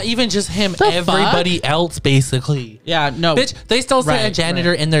 not even just him, The everybody else, basically. Yeah, no. Bitch, they still sent a Right,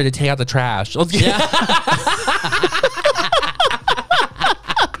 janitor in there to take out the trash.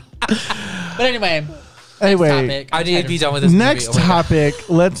 But anyway, Anyway, I need to be done with this next movie. Oh my God. topic.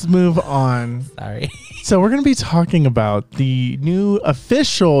 Let's move on. Sorry. So we're going to be talking about the new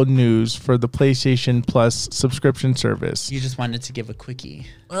official news for the PlayStation Plus subscription service. You just wanted to give a quickie.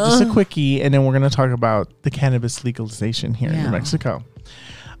 Just a quickie, and then we're going to talk about the cannabis legalization here in New Mexico.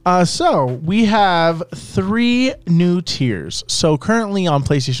 So we have 3 new tiers. So currently on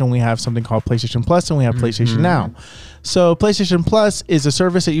PlayStation, we have something called PlayStation Plus, and we have PlayStation Now. So PlayStation Plus is a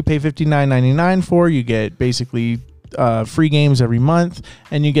service that you pay $59.99 for. You get basically free games every month,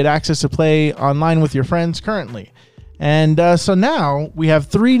 and you get access to play online with your friends currently. And so now we have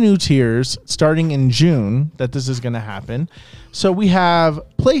 3 new tiers starting in June that this is going to happen. So we have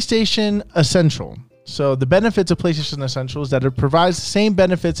PlayStation Essential. So the benefits of PlayStation Essential is that it provides the same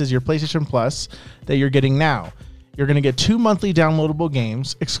benefits as your PlayStation Plus that you're getting now. You're going to get 2 monthly downloadable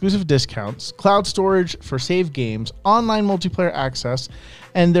games, exclusive discounts, cloud storage for saved games, online multiplayer access,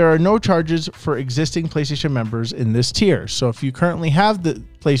 and there are no charges for existing PlayStation members in this tier. So if you currently have the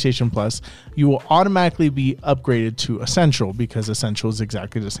PlayStation Plus, you will automatically be upgraded to Essential because Essential is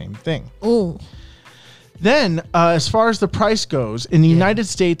exactly the same thing. Ooh. Then, as far as the price goes, in the United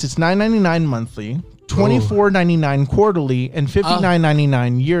States, it's $9.99 monthly, $24.99 quarterly, and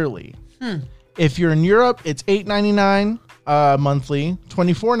 $59.99 yearly. If you're in Europe, it's $8.99 monthly,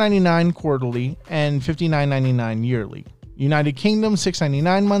 $24.99 quarterly, and $59.99 yearly. United Kingdom,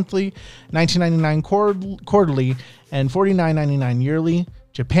 $6.99 monthly, $19.99 quarterly, and $49.99 yearly.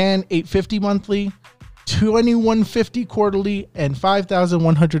 Japan, $8.50 monthly, $21.50 quarterly, and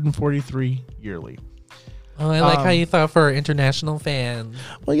 $5,143 yearly. Oh, I like how you thought for our international fans.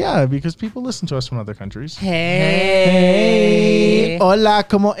 Well, yeah, because people listen to us from other countries. Hey. Hola,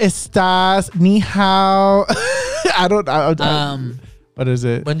 ¿cómo estás? Ni hao. I don't. What is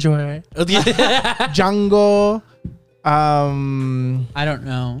it? Bonjour. Django. I don't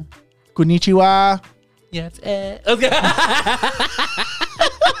know. Konnichiwa. Yes.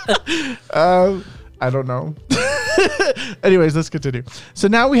 I don't know. Anyways, let's continue. So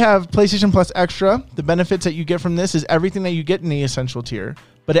now we have PlayStation Plus Extra. The benefits that you get from this is everything that you get in the Essential tier,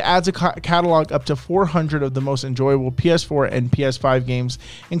 but it adds a catalog up to 400 of the most enjoyable PS4 and PS5 games,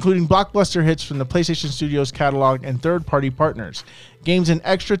 including blockbuster hits from the PlayStation Studios catalog and third-party partners. Games in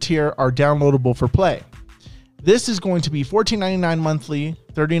Extra tier are downloadable for play. This is going to be $14.99 monthly,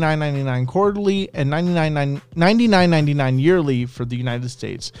 $39.99 quarterly, and $99.99 yearly for the United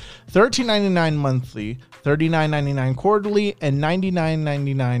States. $13.99 monthly, $39.99 quarterly, and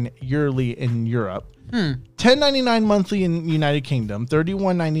 $99.99 yearly in Europe. $10.99 monthly in United Kingdom,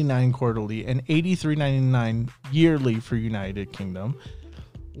 $31.99 quarterly, and $83.99 yearly for United Kingdom.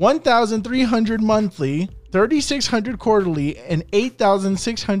 $1,300 monthly, $3,600 quarterly, and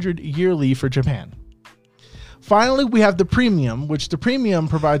 $8,600 yearly for Japan. Finally, we have the Premium, which the Premium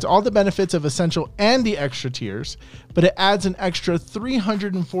provides all the benefits of Essential and the Extra tiers, but it adds an extra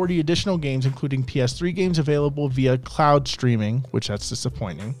 340 additional games, including PS3 games available via cloud streaming, which that's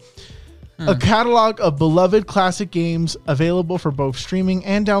disappointing. A catalog of beloved classic games available for both streaming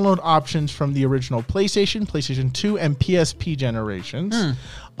and download options from the original PlayStation, PlayStation 2, and PSP generations.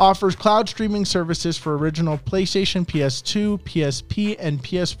 Offers cloud streaming services for original PlayStation, PS2, PSP, and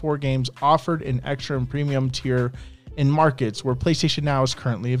PS4 games offered in Extra and Premium tier in markets where PlayStation Now is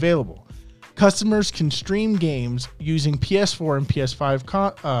currently available. Customers can stream games using PS4 and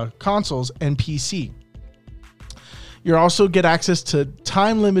PS5 consoles and PC. You also get access to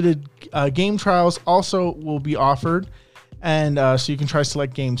time-limited game trials also will be offered, and so you can try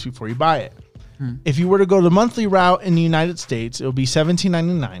select games before you buy it. If you were to go the monthly route in the United States, it will be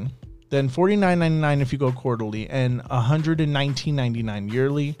 $17.99, then $49.99 if you go quarterly, and $119.99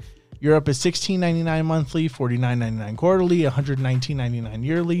 yearly. Europe is $16.99 monthly, $49.99 quarterly, $119.99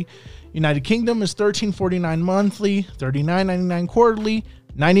 yearly. United Kingdom is $13.49 monthly, $39.99 quarterly,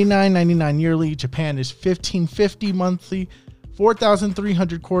 $99.99 yearly. Japan is $15.50 monthly,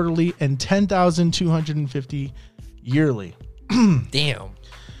 $4,300 quarterly, and $10,250 yearly. Damn.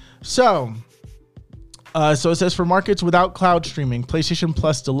 So it says for markets without cloud streaming, PlayStation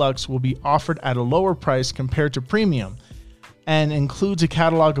Plus Deluxe will be offered at a lower price compared to Premium and includes a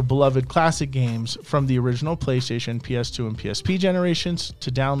catalog of beloved classic games from the original PlayStation, PS2, and PSP generations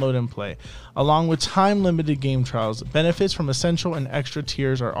to download and play, along with time-limited game trials. Benefits from Essential and Extra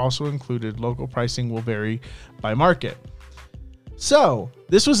tiers are also included. Local pricing will vary by market. So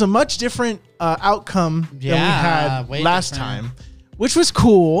this was a much different outcome than we had last time, which was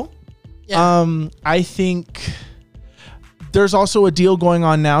cool. Yeah. I think there's also a deal going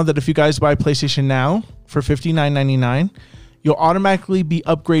on now that if you guys buy PlayStation Now for $59.99, you'll automatically be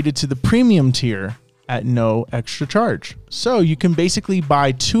upgraded to the Premium tier at no extra charge. So you can basically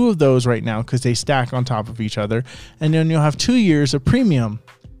buy 2 of those right now because they stack on top of each other, and then you'll have 2 years of premium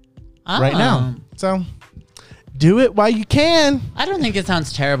right now. So do it while you can. I don't think it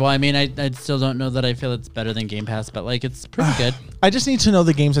sounds terrible. I mean, I still don't know that I feel it's better than Game Pass, but like it's pretty good. I just need to know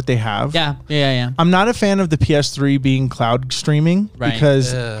the games that they have. Yeah. I'm not a fan of the PS3 being cloud streaming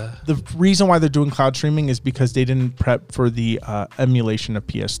because the reason why they're doing cloud streaming is because they didn't prep for the emulation of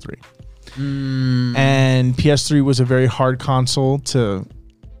PS3. And PS3 was a very hard console to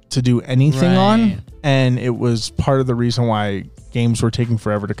do anything on, and it was part of the reason why games were taking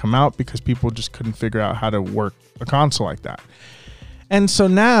forever to come out, because people just couldn't figure out how to work a console like that. And so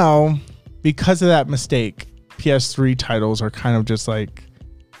now, because of that mistake, PS3 titles are kind of just like,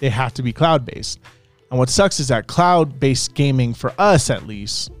 they have to be cloud-based. And what sucks is that cloud-based gaming, for us at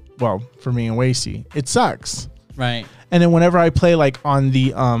least, well, for me and Wasey, it sucks. Right. And then whenever I play like on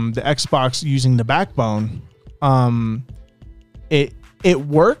the Xbox using the Backbone, it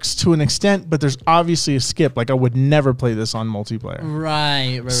works to an extent, but there's obviously a skip. Like I would never play this on multiplayer.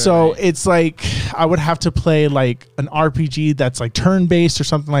 Right. So it's like I would have to play like an RPG that's like turn-based or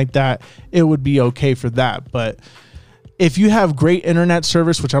something like that. It would be okay for that. But if you have great internet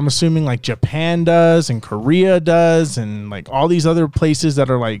service, which I'm assuming like Japan does and Korea does, and like all these other places that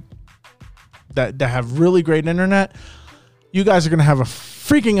are like that have really great internet, you guys are going to have a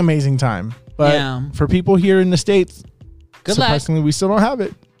freaking amazing time. But for people here in the States, good luck. Surprisingly, we still don't have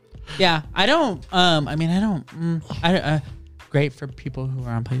it. Yeah, I don't. Great for people who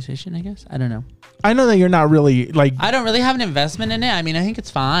are on PlayStation, I guess. I don't know. I know that you're not really like. I don't really have an investment in it. I mean, I think it's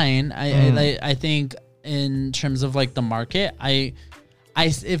fine. I think in terms of like the market,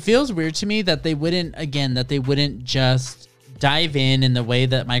 it feels weird to me that they wouldn't just dive in the way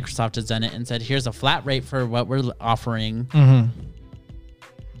that Microsoft has done it and said, here's a flat rate for what we're offering.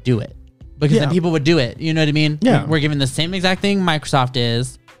 Do it. Because then people would do it. You know what I mean? Yeah. We're giving the same exact thing Microsoft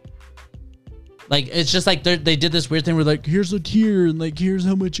is. Like, it's just like they did this weird thing where like, here's a tier and like, here's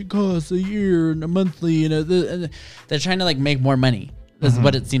how much it costs a year and a monthly. You know, they're trying to like make more money. That's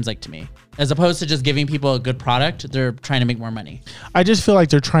what it seems like to me. As opposed to just giving people a good product, they're trying to make more money. I just feel like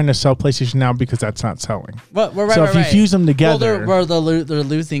they're trying to sell PlayStation Now because that's not selling. Well, so if you fuse them together, they're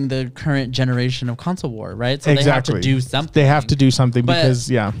losing the current generation of console war, right? So they have to do something. They have to do something But because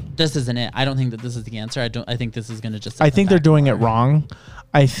this isn't it. I don't think that this is the answer. I think this is going to just. I think they're doing it wrong.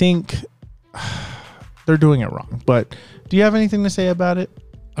 I think they're doing it wrong. But do you have anything to say about it?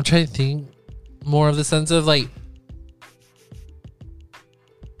 I'm trying to think more of the sense of like,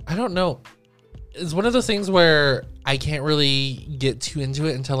 I don't know. It's one of those things where I can't really get too into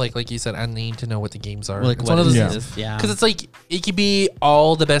it until like you said, I need to know what the games are. Like it's what one of those things, because it's like it could be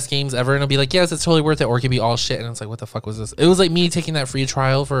all the best games ever, and it'll be like, yes, it's totally worth it, or it could be all shit, and it's like, what the fuck was this? It was like me taking that free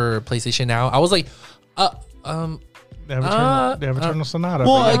trial for PlayStation Now. I was like, They have Eternal Sonata.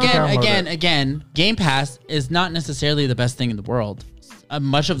 Well, again, Game Pass is not necessarily the best thing in the world.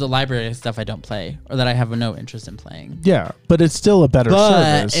 Much of the library stuff I don't play, or that I have no interest in playing. Yeah, but it's still a better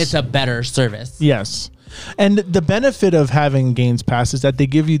service. It's a better service. Yes. And the benefit of having Games Pass is that they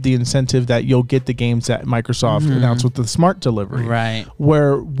give you the incentive that you'll get the games that Microsoft announced with the smart delivery. Right.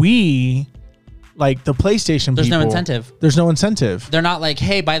 Where we, like the PlayStation There's people, no incentive. There's no incentive. They're not like,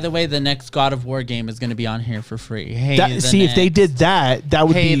 hey, by the way, the next God of War game is going to be on here for free. Hey, if they did that, that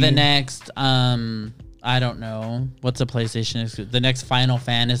would be... Hey, the next... I don't know. What's a PlayStation exclusive? The next Final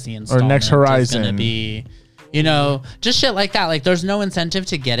Fantasy installment. Or next Horizon. Is going to be, just shit like that. Like, there's no incentive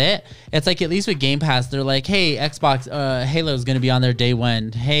to get it. It's like, at least with Game Pass, they're like, hey, Xbox, Halo is going to be on their day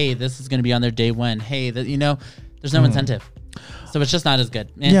one. Hey, this is going to be on their day one. Hey, there's no incentive. So it's just not as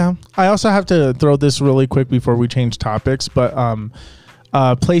good. Yeah. I also have to throw this really quick before we change topics, but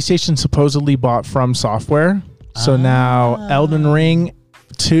PlayStation supposedly bought From Software. So now Elden Ring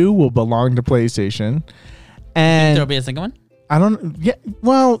 2 will belong to PlayStation, and there'll be a second one. I don't. Yeah,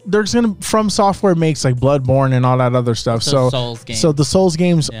 well, there's gonna From Software makes like Bloodborne and all that other stuff. So Souls games. So the Souls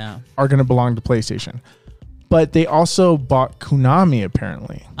games are gonna belong to PlayStation, but they also bought Konami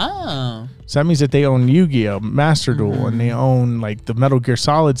apparently. Oh, so that means that they own Yu-Gi-Oh, Master Duel, and they own like the Metal Gear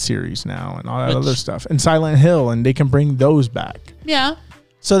Solid series now and all that other stuff, and Silent Hill, and they can bring those back. Yeah.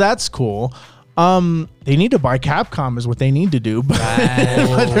 So that's cool. They need to buy Capcom is what they need to do, but,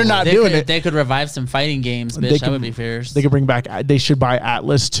 but they're not doing it. They could revive some fighting games, bitch. That would be fierce. They could bring back. They should buy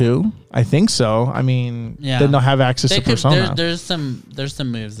Atlas too. I think so. I mean, then they'll have access to Persona. There's some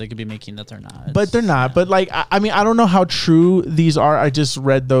moves they could be making that they're not. But they're not. But like, I mean, I don't know how true these are. I just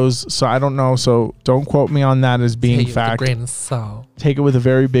read those, so I don't know. So don't quote me on that as being fact. Take it with a grain of salt. Take it with a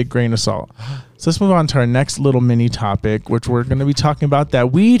very big grain of salt. So let's move on to our next little mini topic, which we're going to be talking about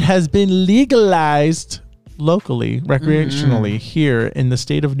that weed has been legalized locally, recreationally here in the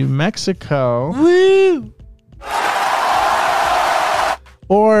state of New Mexico. Woo!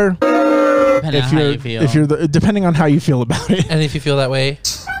 Or depending on how you feel about it. And if you feel that way,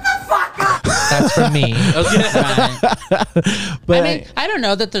 that's from me. Okay. Right. But I mean, I don't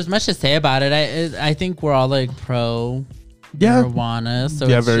know that there's much to say about it. I think we're all like pro marijuana. So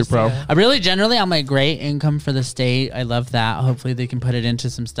yeah, very pro. Generally, I'm like, great income for the state. I love that. Hopefully they can put it into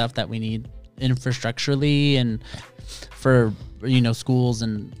some stuff that we need infrastructurally and for, schools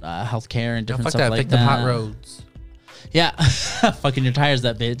and healthcare and different stuff like that. Pick the hot roads. Yeah. Fucking your tires,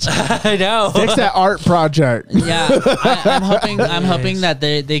 that bitch. I know. Fix that art project. Yeah. I'm hoping that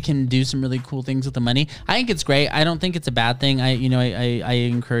they can do some really cool things with the money. I think it's great. I don't think it's a bad thing. I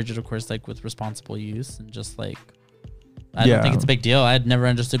encourage it, of course, like with responsible use and just like, I don't think it's a big deal. I'd never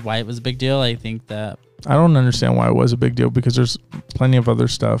understood why it was a big deal. I think that I don't understand why it was a big deal because there's plenty of other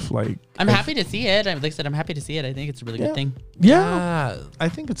stuff like. I'm happy to see it. Like I said, I'm happy to see it. I think it's a really good thing. Yeah, I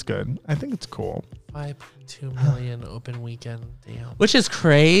think it's good. I think it's cool. 5.2 million open weekend. Damn. Which is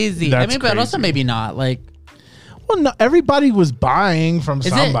crazy. That's but also maybe not. Like, well, no, everybody was buying from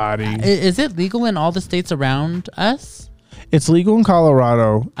somebody. Is it legal in all the states around us? It's legal in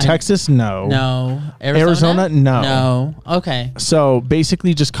Colorado. Texas, no. No. Arizona, no. No. Okay. So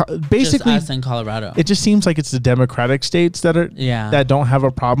basically, just us in Colorado. It just seems like it's the Democratic states that are that don't have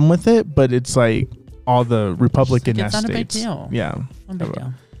a problem with it, but it's like all the Republican states. It's not a big deal. Yeah. Not a big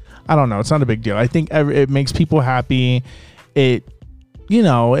deal. I don't know. It's not a big deal. I think it makes people happy. It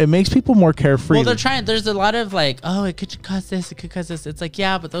makes people more carefree. Well, they're trying. There's a lot of like, oh, it could cause this. It could cause this. It's like,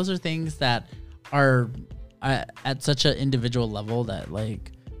 yeah, but those are things that are at such an individual level that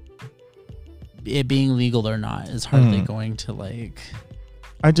like it being legal or not is hardly going to like.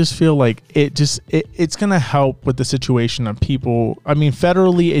 I just feel like it's going to help with the situation of people. I mean,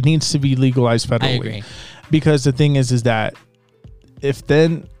 federally, it needs to be legalized federally. I agree. Because the thing is that if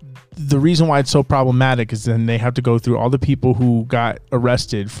then the reason why it's so problematic is then they have to go through all the people who got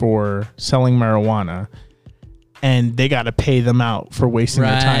arrested for selling marijuana and they got to pay them out for wasting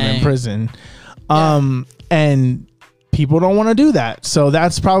their time in prison. And people don't want to do that. So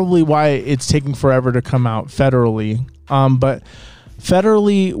that's probably why it's taking forever to come out federally. But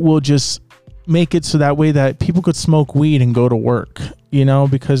federally will just make it so that way that people could smoke weed and go to work,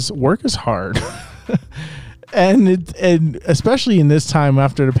 because work is hard. and especially in this time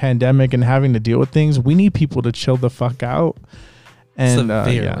after the pandemic and having to deal with things, we need people to chill the fuck out. And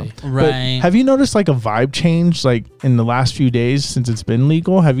right. But have you noticed like a vibe change like in the last few days since it's been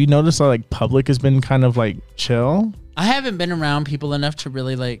legal? Have you noticed that like public has been kind of like chill? I haven't been around people enough to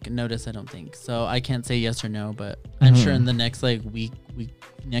really like notice, I don't think. So I can't say yes or no, but I'm sure in the next like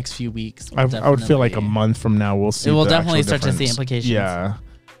next few weeks. I would feel like a month from now we'll see. We'll definitely start to see implications. Yeah.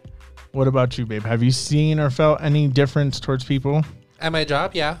 What about you, babe? Have you seen or felt any difference towards people? At my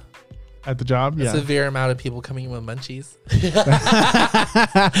job, yeah. At the job, a severe amount of people coming in with munchies.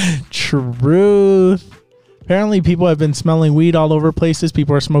 Truth. Apparently, people have been smelling weed all over places.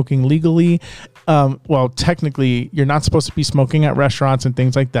 People are smoking legally. Well, technically, you're not supposed to be smoking at restaurants and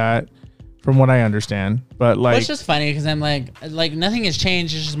things like that, from what I understand. But like, it's just funny because I'm like nothing has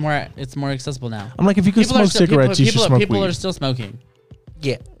changed. It's just it's more accessible now. I'm like, if you could smoke cigarettes, you should smoke weed. People are still smoking.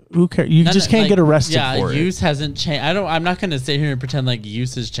 Yeah. Who cares? You just can't get arrested for it. Use hasn't changed. I'm not going to sit here and pretend like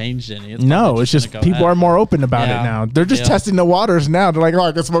use has changed any. It's just people are more open about it now. They're just testing the waters now. They're like, oh,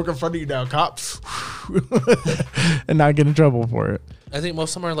 I can smoke in front of you now, cops, and not get in trouble for it. I think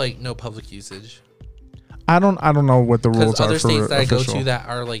most of them are like no public usage. I don't know what the rules are for other states that official. I go to that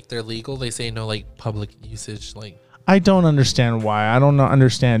are like they're legal. They say no like public usage. Like I don't understand why. I don't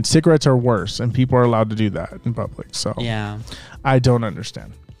understand. Cigarettes are worse, and people are allowed to do that in public. So yeah, I don't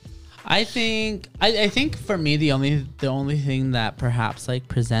understand. I think for me the only thing that perhaps like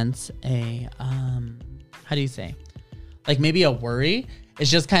presents a how do you say, like maybe a worry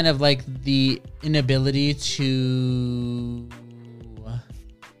is just kind of like the inability to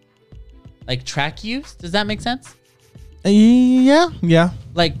like track use. Does that make sense? Yeah.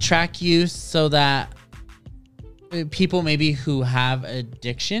 Like track use so that people maybe who have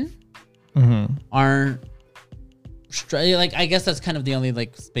addiction aren't like I guess that's kind of the only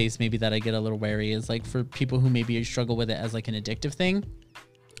like space maybe that I get a little wary is like for people who maybe struggle with it as like an addictive thing.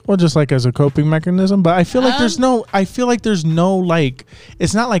 Well, just like as a coping mechanism, but I feel like there's no like,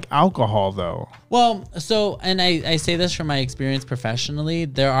 it's not like alcohol though. Well, so, and I say this from my experience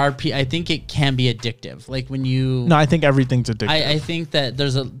professionally, I think it can be addictive. Like when you, No, I think everything's addictive. I think that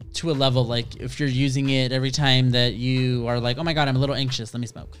there's to a level, like if you're using it every time that you are like, oh my God, I'm a little anxious, let me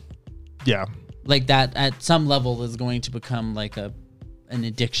smoke. Yeah. Like that at some level is going to become like an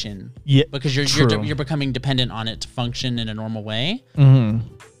addiction. Yeah. Because you're becoming dependent on it to function in a normal way.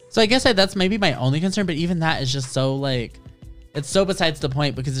 Mm-hmm. So I guess that's maybe my only concern, but even that is just so like, it's so besides the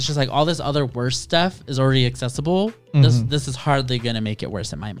point because it's just like all this other worse stuff is already accessible. This is hardly going to make it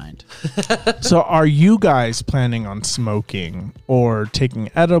worse in my mind. So are you guys planning on smoking or taking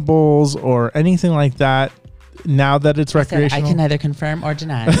edibles or anything like that now that it's recreational? I can neither confirm or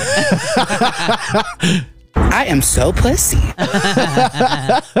deny. I am so pussy.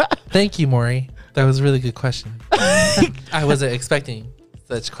 Thank you, Maury. That was a really good question. I wasn't expecting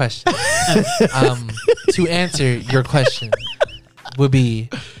such question. To answer your question would be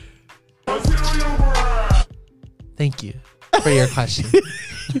thank you for your question.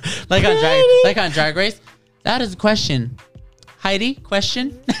 like on Drag Race, that is a question. Heidi,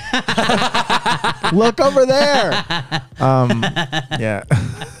 question? Look over there. Yeah.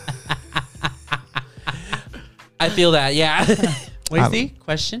 I feel that, yeah. Wasey,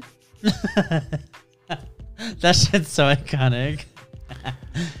 question? That shit's so iconic.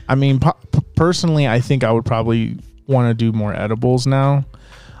 I mean, personally, I think I would probably want to do more edibles now,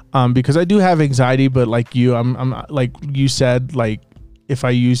 because I do have anxiety. But like you, I'm like you said, like if I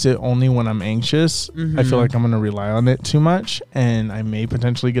use it only when I'm anxious, I feel like I'm gonna rely on it too much, and I may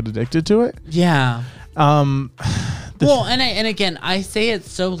potentially get addicted to it. Yeah. Well, and again, I say it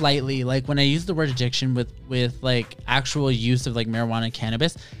so lightly. Like when I use the word addiction with like actual use of like marijuana and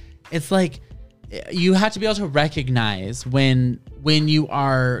cannabis, it's like you have to be able to recognize when you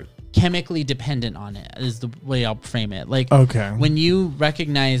are chemically dependent on it is the way I'll frame it. Like, okay, when you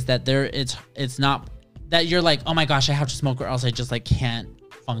recognize that it's not that you're like, oh my gosh, I have to smoke or else I just like can't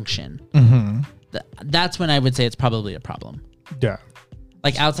function. That's when I would say it's probably a problem. Yeah.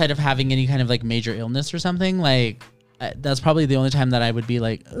 Like outside of having any kind of like major illness or something, like that's probably the only time that I would be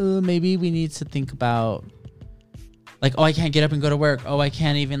like, maybe we need to think about like, oh, I can't get up and go to work. Oh, I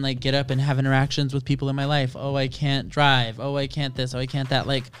can't even like get up and have interactions with people in my life. Oh, I can't drive. Oh, I can't this. Oh, I can't that.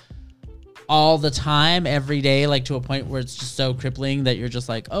 Like all the time, every day, like to a point where it's just so crippling that you're just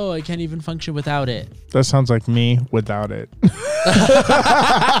like, oh, I can't even function without it. That sounds like me without it.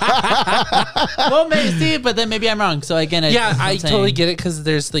 Well, maybe, see, but then maybe I'm wrong. So again, I totally get it because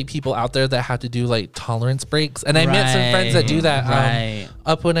there's like people out there that have to do like tolerance breaks, and I met some friends that do that. Right.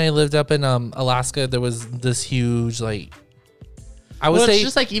 Up when I lived up in Alaska, there was this huge like, I would well, say it's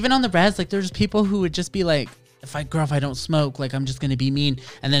just like even on the res, like there's people who would just be like, if I don't smoke, like I'm just gonna be mean.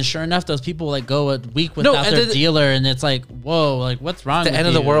 And then sure enough, those people like go a week without their dealer, and it's like, whoa, like what's wrong? The with end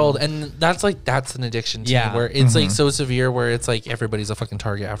of you? the world, and that's an addiction to me, where it's like so severe where it's like everybody's a fucking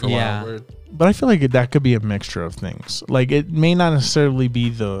target after a while. Where, but I feel like that could be a mixture of things. Like it may not necessarily be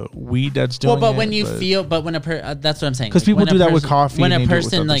the weed that's doing it. Well, but when you feel, but when that's what I'm saying. Because people do that with coffee. When and a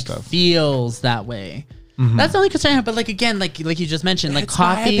person like stuff. feels that way. That's the only concern I have. But like again, like you just mentioned, like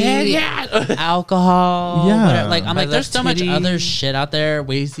coffee, alcohol, whatever. Like I'm like, there's so much other shit out there.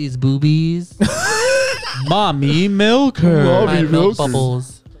 Wasey's boobies, mommy milker, my milk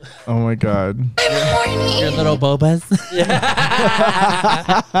bubbles. Oh my god, your little bobas.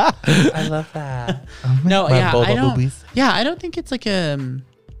 I love that. No, yeah, boba I don't. boobies. Yeah, I don't think it's like a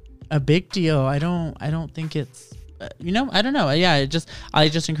big deal. I don't think it's. I don't know. Yeah, I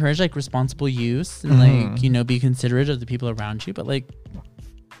just encourage like responsible use and like, be considerate of the people around you. But like,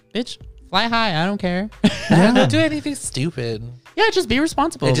 bitch, fly high. I don't care. Don't do anything stupid. Yeah, just be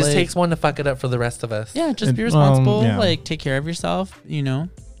responsible. It just like, takes one to fuck it up for the rest of us. Yeah, just be responsible. Like, take care of yourself. Don't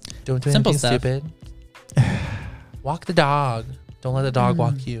do simple anything stuff. stupid. Walk the dog. Don't let the dog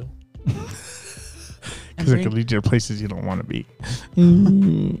walk you. Because it could lead you to places you don't want to be.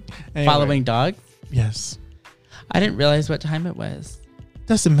 Anyway. Following dogs. Yes. I didn't realize what time it was.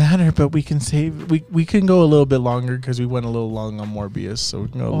 Doesn't matter, but we can save. We can go a little bit longer because we went a little long on Morbius, so we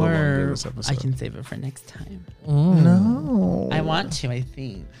can go a little longer this episode. I can save it for next time. No, I want to. I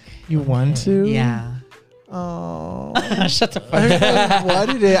think you want to. Yeah. Oh, shut the fuck up. I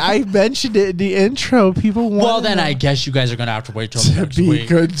wanted it. I mentioned it in the intro. People want. Well, then I guess you guys are gonna have to wait till to next be week.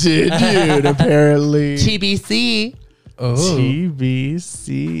 continued. Apparently, TBC. Oh.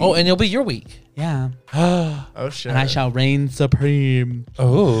 TBC. Oh, and it'll be your week. Yeah. Oh shit. And I shall reign supreme.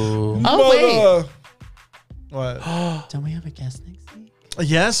 Oh. Oh wait. What? Don't we have a guest next week?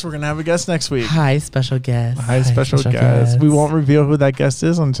 Yes, we're gonna have a guest next week. Hi, special guest. Hi, special guest. We won't reveal who that guest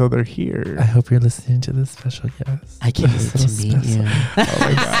is until they're here. I hope you're listening to this special guest. I can't wait to meet you. Oh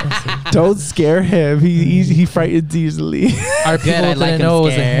my god! Don't scare him. He frightens easily. Our Good, people I like didn't him know it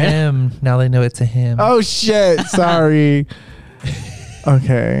was a scared. him. Now they know it's a him. Oh shit! Sorry.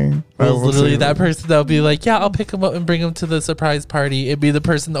 Okay. Well, We'll literally see. that person that'll be like, yeah, I'll pick him up and bring him to the surprise party. It'd be the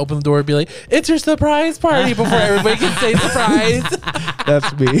person that opened the door and be like, it's your surprise party before everybody can say surprise.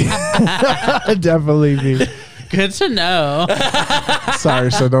 That's me. Definitely me. Good to know.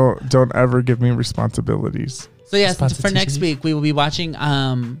 Sorry. So don't ever give me responsibilities. So yes, for Responsibilities. next week we will be watching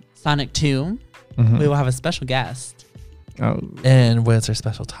Sonic 2. We will have a special guest. Oh. And what's our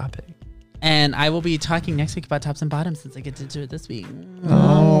special topic? And I will be talking next week about tops and bottoms since I get to do it this week.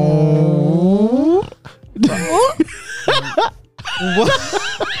 Oh.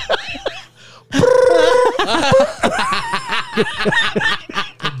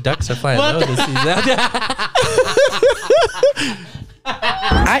 Ducks are flying low this season.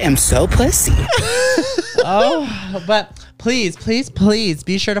 I am so pussy. Oh, but please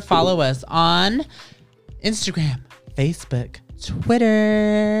be sure to follow us on Instagram, Facebook, Twitter,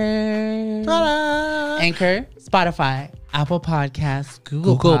 Anchor, Spotify, Apple Podcasts,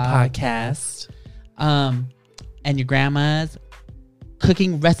 Google Podcasts, and your grandma's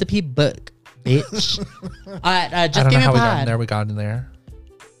cooking recipe book, bitch. I Just don't give know me a how we got in pod. there. We got in there.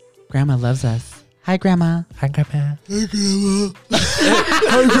 Grandma loves us. Hi, Grandma. Hi, Grandpa.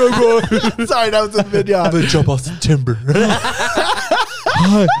 Sorry, that was a video. I'm gonna jump off some timber.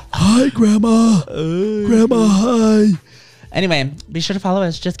 Hi, Grandma. Grandma, hi. Anyway, be sure to follow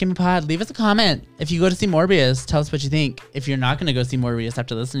us. Just give me a pod. Leave us a comment. If you go to see Morbius, tell us what you think. If you're not going to go see Morbius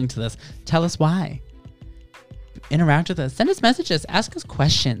after listening to this, tell us why. Interact with us. Send us messages. Ask us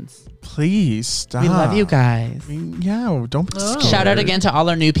questions. Please stop. We love you guys. Yeah, don't be scared. Shout out again to all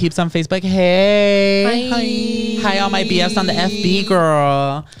our new peeps on Facebook. Hey. Hi, all my BFs on the FB,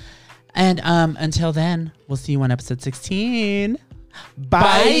 girl. And until then, we'll see you on episode 16. Bye.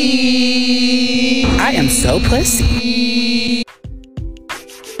 I am so pussy.